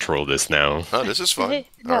 We control this now. oh, this is fun. All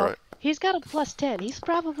No, right. he's got a +10. He's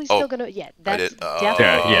probably Oh, still gonna. Yeah, I that's did.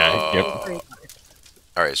 definitely Yeah, a yep. silvery barb.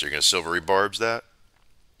 All right. So you're going to silvery barbs that.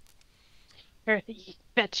 You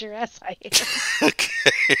bet your ass I am.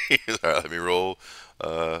 Okay. All right. Let me roll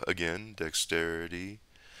again. Dexterity.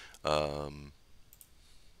 Um,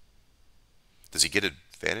 does he get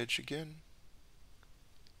advantage again?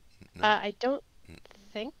 No. I don't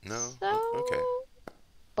think No. Okay. so.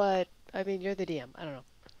 But I mean, you're the DM. I don't know.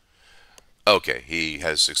 Okay, he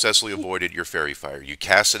has successfully avoided your fairy fire. You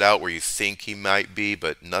cast it out where you think he might be,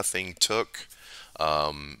 but nothing took.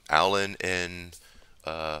 Alan and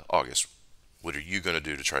August, what are you going to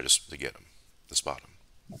do to try to get him, to spot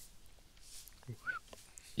him?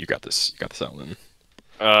 You got this. You got this, Alan.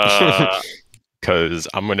 Uh, Cause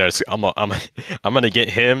I'm gonna get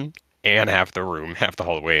him and half the room, half the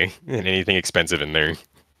hallway, and anything expensive in there.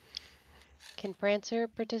 Can Prancer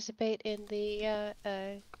participate in the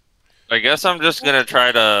I guess I'm just gonna try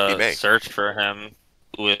He to may. search for him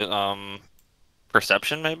with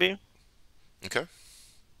perception maybe. Okay.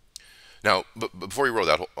 Now, but before you roll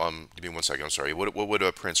that, give me 1 second. I'm sorry. What would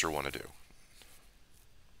a Prancer want to do?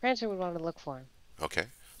 Prancer would want to look for him. Okay,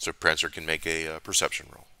 so Prancer can make a perception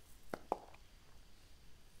roll.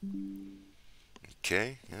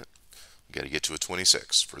 Okay, yeah. Got to get to a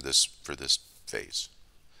 26 for this phase.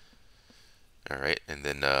 All right, and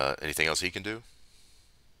then anything else he can do?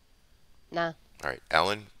 Nah. All right,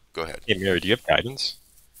 Alan, go ahead. Hey, Mary, do you have guidance?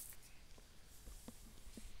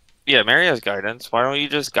 Yeah, Mary has guidance. Why don't you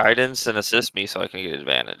just guidance and assist me so I can get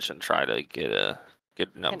advantage and try to get a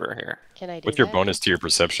good number here? Can I do What's your that? bonus to your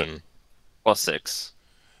perception? +6.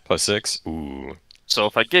 +6? Ooh. So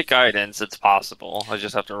if I get guidance, it's possible. I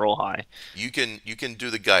just have to roll high. You can do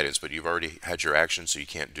the guidance, but you've already had your action, so you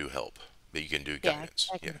can't do help. But you can do Yeah, guidance.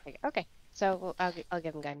 I Yeah. can figure. Okay, so I'll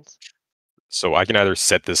give him guidance. So I can either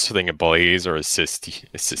set this thing ablaze or assist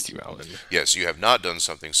you, Alan. Yes, you have not done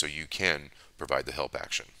something, so you can provide the help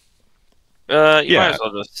action. You might Yeah. as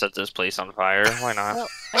well just set this place on fire. Why not? Well,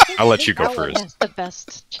 I think I'll let you go Alan first. has the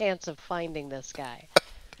best chance of finding this guy.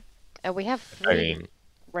 And we have I 3 mean,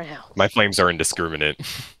 rounds. my flames are indiscriminate.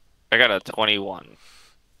 I got a 21.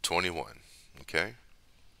 21. Okay.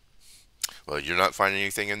 Well, you're not finding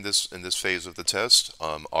anything in this phase of the test.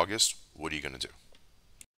 August, what are you going to do?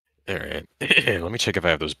 All right. Let me check if I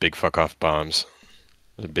have those big fuck off bombs.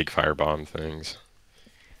 The big fire bomb things.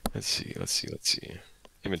 Let's see.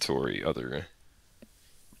 Inventory, other.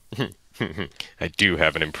 I do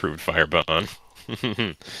have an improved fire bomb.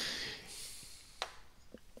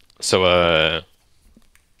 So,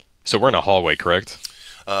 so we're in a hallway, correct?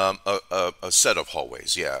 A set of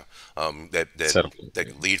hallways, yeah. That Set of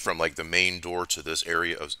that lead from like the main door to this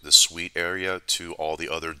area of the suite area to all the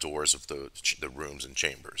other doors of the rooms and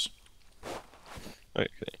chambers. Okay.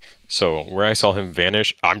 So where I saw him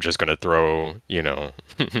vanish, I'm just gonna throw,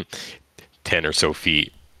 10 or so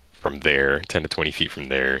feet from there, 10 to 20 feet from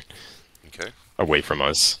there, Okay. away from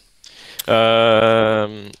us.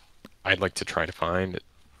 Um, I'd like to try to find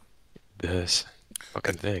this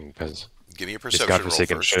fucking thing because Give me a this perception roll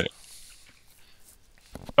godforsaken first. shit.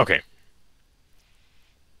 Okay.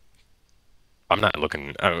 I'm not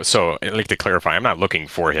looking. So I'd like to clarify, I'm not looking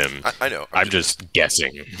for him. I know. I'm just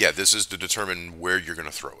guessing. Yeah, this is to determine where you're going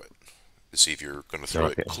to throw it. To see if you're going to throw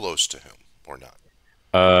Okay. it close to him or not.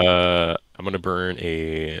 I'm gonna burn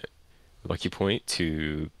a lucky point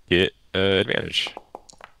to get Advantage.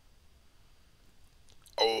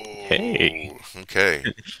 Hey. Oh, okay.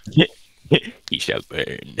 He shall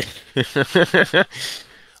burn.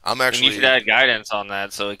 I'm And you should actually, add guidance on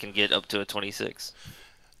that so it can get up to a 26.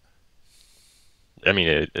 I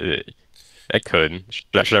mean, I could.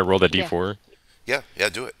 Should I roll the Yeah. d4? yeah, yeah,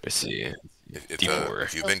 do it. Let's see. Yeah. D4.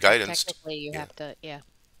 If you've Still been think guidanced, technically you yeah, have to. Yeah.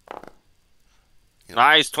 you know.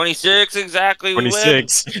 Nice, 26 exactly. We win.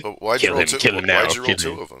 26. But why'd you Kill roll him. two? Kill him Why'd now. you roll Kill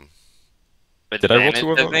two him. of them? Did I roll Advantage,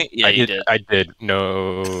 two of I them? think. Yeah, I you did. did. I did.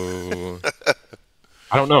 No.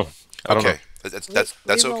 I don't know. I don't know. Okay, that's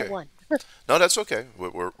Reroll okay. one. No, that's okay.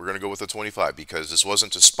 We're going to go with the 25 because this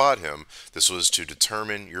wasn't to spot him. This was to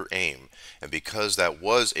determine your aim. And because that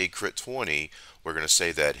was a crit 20, we're going to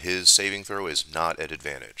say that his saving throw is not at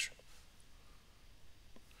advantage.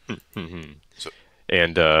 Mhm. So,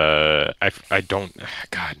 And I don't.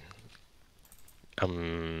 God.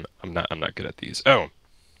 I'm not good at these. Oh,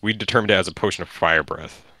 we determined it as a potion of fire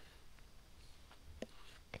breath.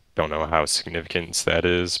 Don't know how significant that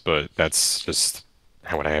is, but that's just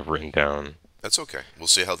how what I have written down. that's okay. We'll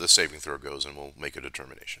see how this saving throw goes and we'll make a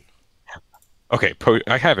determination. Okay,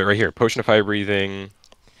 I have it right here. Potion of fire breathing.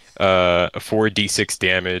 A 4d6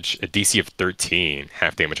 damage, a DC of 13,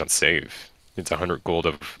 half damage on save. It's 100 gold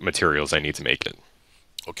of materials I need to make it.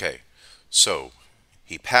 Okay, so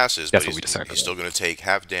he passes, but That's what we he's decided still on. going to take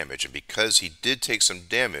half damage. And because he did take some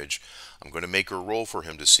damage, I'm going to make a roll for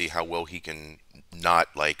him to see how well he can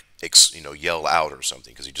not like yell out or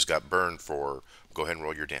something because he just got burned for. Go ahead and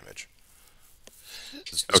roll your damage.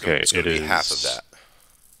 Okay, It's going it to be half of is. that.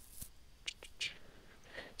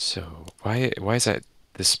 So why is that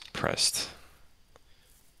this pressed?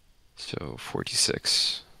 So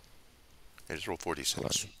 46. I just roll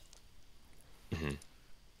Hold 46. on.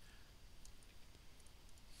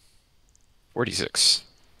 46.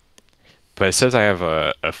 But it says I have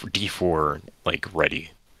a D4 like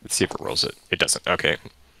ready. Let's see if it rolls it. It doesn't. Okay.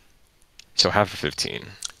 So half of 15.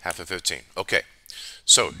 Half of 15. Okay.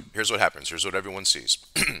 So here's what happens. Here's what everyone sees.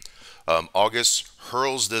 August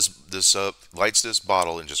hurls lights this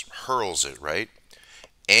bottle and just hurls it, right?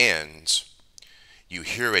 And you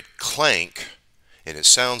hear it clank, and it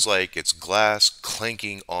sounds like it's glass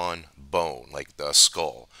clanking on bone, like the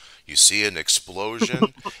skull. You see an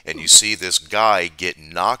explosion, and you see this guy get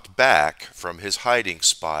knocked back from his hiding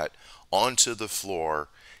spot onto the floor.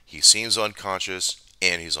 He seems unconscious,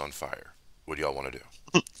 and he's on fire. What do y'all want to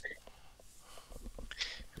do?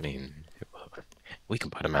 I mean, we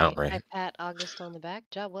can put him out, I right? pat August on the back.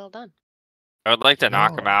 Job well done. I would like to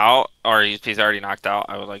knock him No. out, or if he's already knocked out,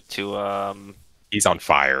 I would like to, He's on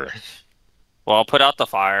fire. well, I'll put out the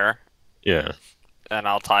fire, Yeah, and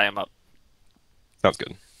I'll tie him up. sounds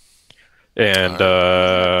good. All And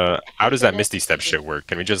right. how does that Gonna Misty Step shit work?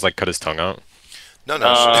 Can we just like cut his tongue out? No, no.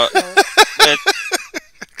 Uh, no. it,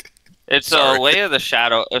 it's a Sorry. way of the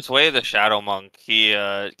shadow. It's way of the shadow monk. He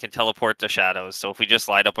can teleport to shadows. So if we just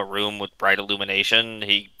light up a room with bright illumination,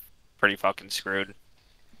 he pretty fucking screwed.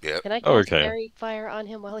 Yep. Can I Oh, cast okay. fairy fire on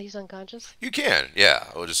him while he's unconscious? You can.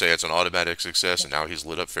 Yeah. I would just say it's an automatic success, and now he's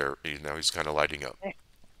lit up fair. Now he's kind of lighting up. There.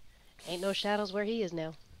 Ain't no shadows where he is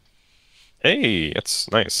now. Hey, that's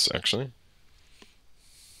nice, actually.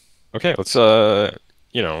 Okay, let's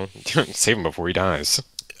save him before he dies.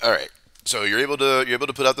 All right. So you're able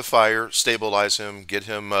to put out the fire, stabilize him, get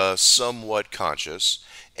him somewhat conscious,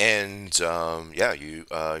 and yeah,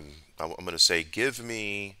 I'm going to say give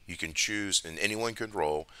me. You can choose, and anyone can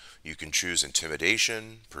roll. You can choose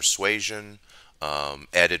intimidation, persuasion,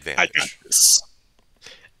 at I got advantage, this.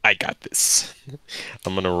 I got this.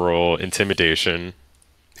 I'm gonna roll intimidation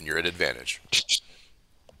and you're at advantage.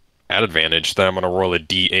 at advantage. Then I'm gonna roll a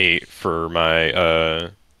d8 for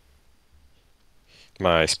my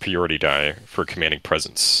superiority die for commanding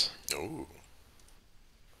presence. Oh,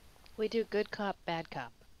 We do good cop, bad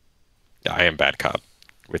cop. I am bad cop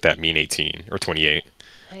with that mean 18 or 28.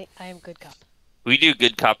 I am good cop. We do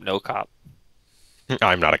good cop, no cop.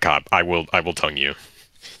 I'm not a cop. I will tongue you.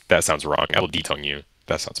 That sounds wrong. I will detongue you.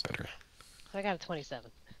 That sounds better. I got a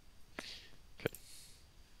 27. Okay.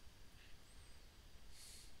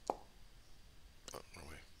 oh no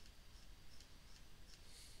way.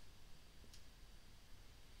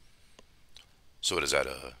 So what is that?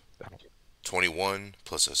 A 21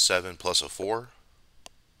 plus a 7 plus a 4?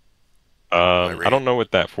 Am I I reading? don't know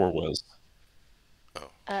what that for was.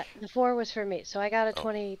 Oh, The 4 was for me, so I got a oh.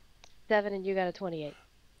 27 and you got a 28.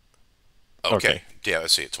 Okay. Okay. Yeah, I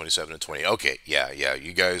see it. 27 and 20. Okay. Yeah, yeah.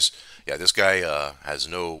 You guys, yeah, this guy has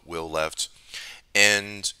no will left.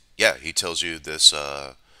 And yeah, he tells you this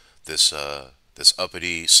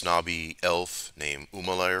uppity, snobby elf named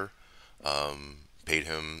Umalair paid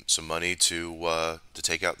him some money to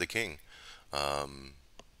take out the king. Um,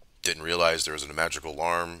 didn't realize there was a magical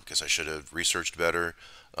alarm. Guess I should have researched better.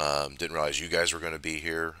 Didn't realize you guys were going to be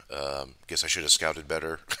here. Guess I should have scouted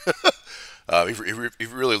better. He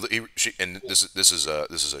really, and this is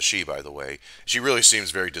a she, by the way. She really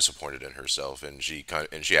seems very disappointed in herself, and she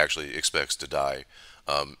actually expects to die.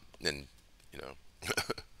 And you know,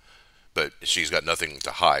 but she's got nothing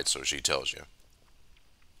to hide, so she tells you.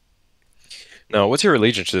 Now, what's your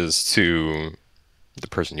allegiances to the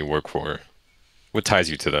person you work for? What ties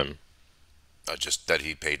you to them? Just that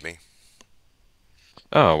he paid me.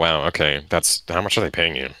 Oh, wow. Okay. That's how much are they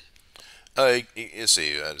paying you? You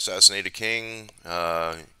see, assassinate a king.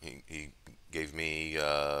 He gave me,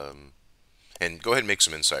 and go ahead and make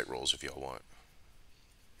some insight rolls if y'all want.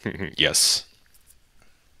 Yes.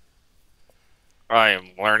 I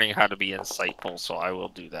am learning how to be insightful, so I will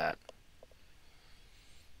do that.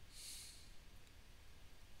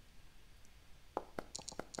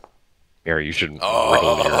 Mary, you should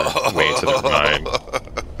riddle your way into their mind.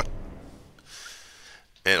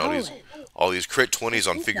 Oh, and Colin, all these crit 20s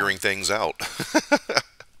on do that. figuring things out.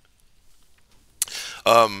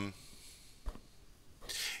 um,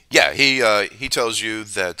 yeah, he tells you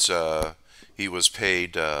that he was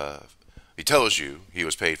paid. He tells you he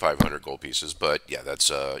was paid 500 gold pieces, but yeah, that's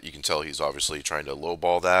you can tell he's obviously trying to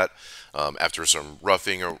lowball that. After some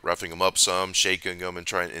roughing him up, some shaking him, and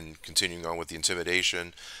trying and continuing on with the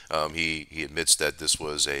intimidation, he admits that this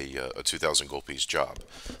was a 2,000 gold piece job.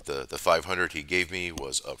 The 500 he gave me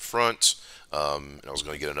was up front, and I was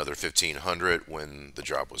going to get another 1,500 when the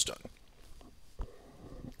job was done.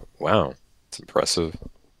 Wow. It's impressive.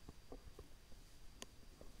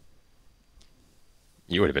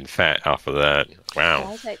 You would have been fat off of that.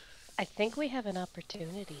 Wow. Guys, I think we have an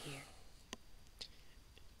opportunity here.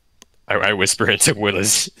 I whisper it to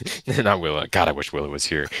Willis. Not Willa. God, I wish Willa was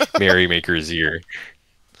here. Merrymaker's ear.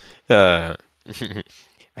 Uh,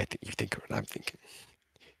 I think you think what I'm thinking.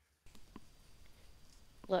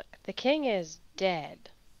 Look, the king is dead,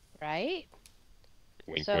 right?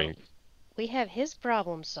 Wink, So wink. we have his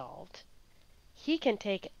problem solved. He can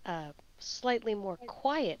take a slightly more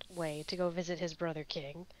quiet way to go visit his brother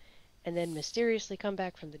king, and then mysteriously come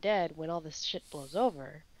back from the dead when all this shit blows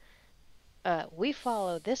over. We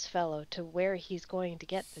follow this fellow to where he's going to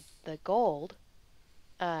get the gold,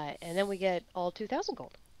 and then we get all 2,000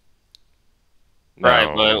 gold.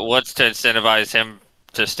 Right, but No, what's to incentivize him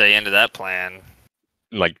to stay into that plan?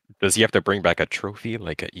 like, does he have to bring back a trophy,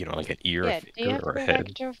 like like an ear, a Yeah, do you finger, have to or a bring back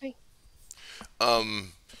a head? trophy?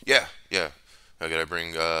 Yeah, yeah. I gotta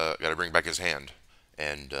bring back his hand,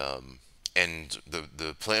 and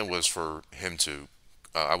the plan was for him to.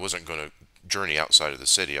 I wasn't gonna journey outside of the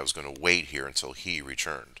city. I was gonna wait here until he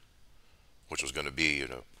returned, which was gonna be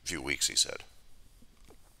in a few weeks. He said.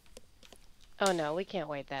 Oh no, we can't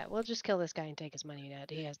wait that. We'll just kill this guy and take his money that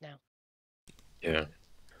he has now. Yeah.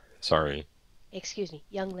 Sorry. Excuse me,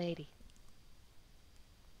 young lady.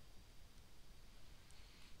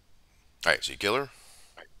 All right, so you kill her.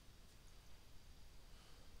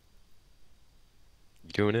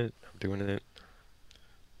 You doing it? I'm doing it.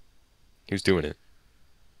 Who's doing it?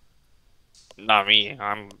 Not me.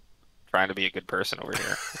 I'm trying to be a good person over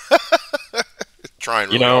here.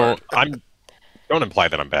 Trying You really know, hard. I'm. Don't imply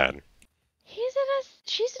that I'm bad.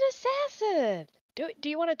 She's an assassin. Do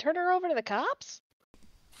you want to turn her over to the cops?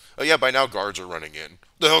 Oh yeah, by now guards are running in.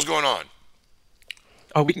 The hell's going on?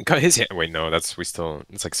 Oh, we can cut his hand. Wait, no, that's we still.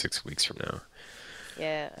 It's like 6 weeks from now.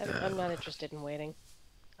 Yeah, I'm not interested in waiting.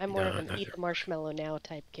 I'm more of No, an not eat the marshmallow now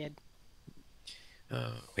type kid.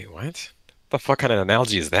 Wait, what? The fuck kind of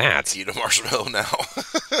analogy is that? Eat a marshmallow now.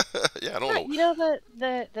 Yeah, I don't Yeah, know. you know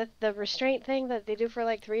the restraint thing that they do for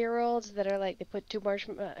like 3-year-olds that are like they put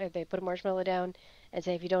they put a marshmallow down and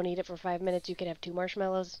say if you don't eat it for 5 minutes you can have 2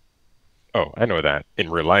 marshmallows. Oh, I know that in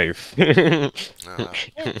real life. Uh,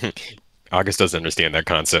 Yeah. August doesn't understand that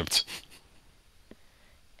concept.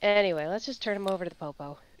 Anyway, let's just turn him over to the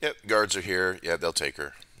popo. yep, guards are here. Yeah, they'll take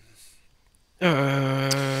her.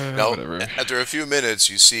 Now, Whatever. after a few minutes,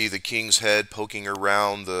 you see the king's head poking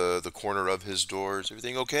around the corner of his doors.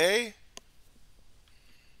 Everything okay?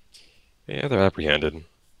 Yeah, they're apprehended.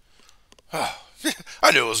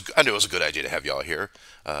 I knew it was a good idea to have y'all here.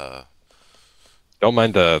 Uh, Don't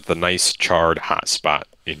mind the nice charred hot spot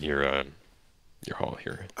in your hall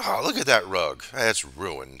here. oh, look at that rug. That's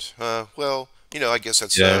ruined. Well, I guess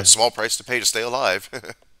that's a Yeah. small price to pay to stay alive.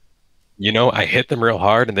 You know, I hit them real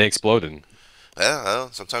hard and they exploded. Yeah,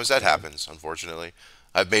 well, sometimes that happens, unfortunately.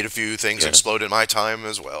 I've made a few things Yeah. explode in my time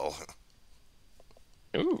as well.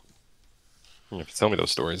 Ooh. You have to tell me those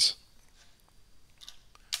stories.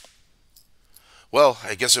 Well,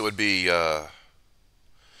 I guess it would be. I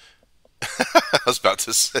was about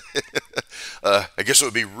to say. I guess it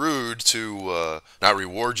would be rude to not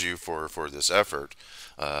reward you for this effort.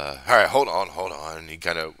 All right, hold on. He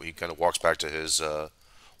kind of walks back to his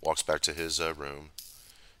room.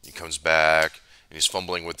 He comes back and he's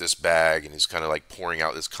fumbling with this bag and he's kind of like pouring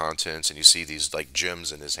out his contents and you see these like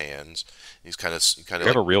gems in his hands. He's kind of You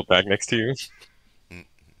have like, a real bag next to you? "Mm,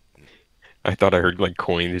 I thought I heard like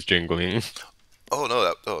coins jingling. oh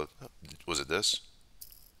no, oh, was it this?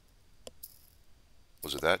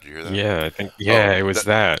 Was it that? Did you hear that? Yeah, I think Oh, yeah, it was that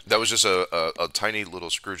that. that was just a tiny little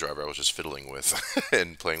screwdriver I was just fiddling with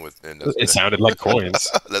and playing with, and It sounded like coins.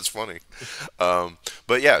 that's funny.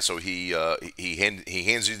 But yeah, so he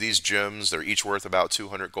hands you these gems. They're each worth about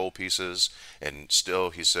 200 gold pieces, and still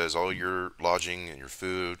he says, "All your lodging and your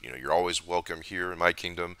food, you're always welcome here in my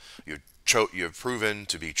kingdom. You have proven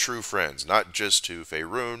to be true friends, not just to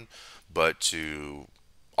Faerun, but to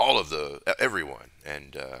all of the everyone.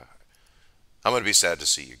 And I'm gonna be sad to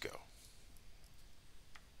see you go."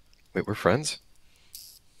 Wait, we're friends?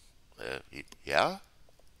 Yeah.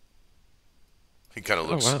 He kind of Oh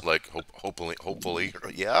looks wow. like hopefully,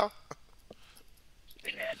 yeah.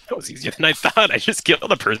 That was easier than I thought. I just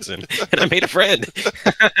killed a person and I made a friend.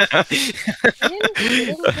 You didn't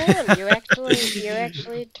kill him. You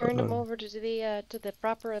actually turned him over to the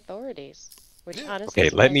proper authorities, which Yeah. honestly Okay,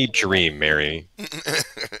 let me surprises me that dream, you did. Mary.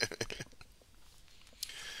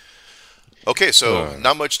 Okay, so Uh,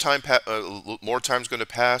 not much time. More time's going to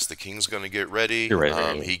pass. The king's going to get ready. you're right,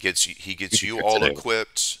 Mary. He We gets could you cook all today.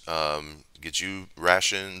 equipped. Gets you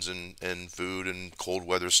rations and food and cold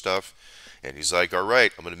weather stuff. And he's like, "All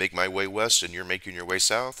right, I'm going to make my way west, and you're making your way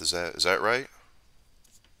south. Is that right?"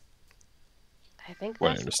 I think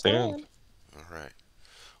What I that's the understand. plan. All right.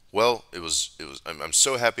 Well, it was. I'm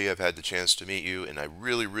so happy I've had the chance to meet you, and I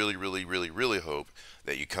really, really, really, really, really hope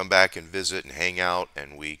that you come back and visit and hang out,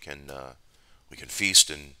 and we can feast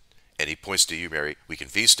and he points to you, Mary. We can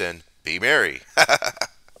feast and be merry.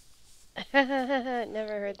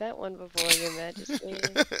 Never heard that one before, Your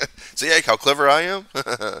Majesty. See how clever I am?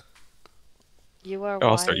 You are Oh,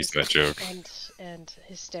 I'll start using wise that joke. and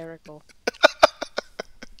hysterical.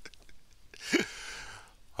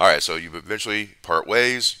 All right, so you eventually part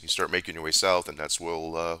ways. You start making your way south, and that's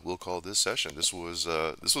what we'll call this session. This was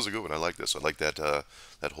a good one. I like this. I like that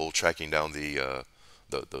whole tracking down the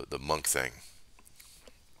monk thing.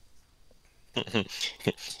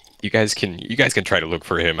 You guys can try to look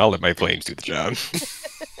for him. I'll let my flames do the job.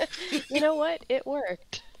 You know what? It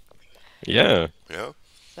worked. Yeah. Yeah,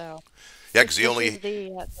 So yeah, because he this only is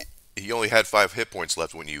the he only had 5 hit points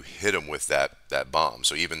left when you hit him with that bomb.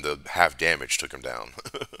 So even the half damage took him down.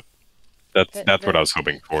 That's the that's what I the was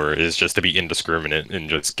hoping for, is just to be indiscriminate and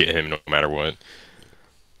just get him no matter what.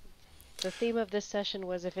 the theme of this session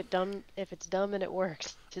was if it's dumb and it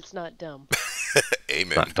works, it's not dumb.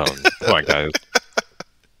 Amen. Not done. Come on, guys.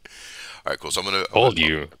 All right, cool. So I'm gonna Told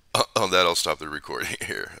you. on that I'll stop the recording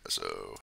here. So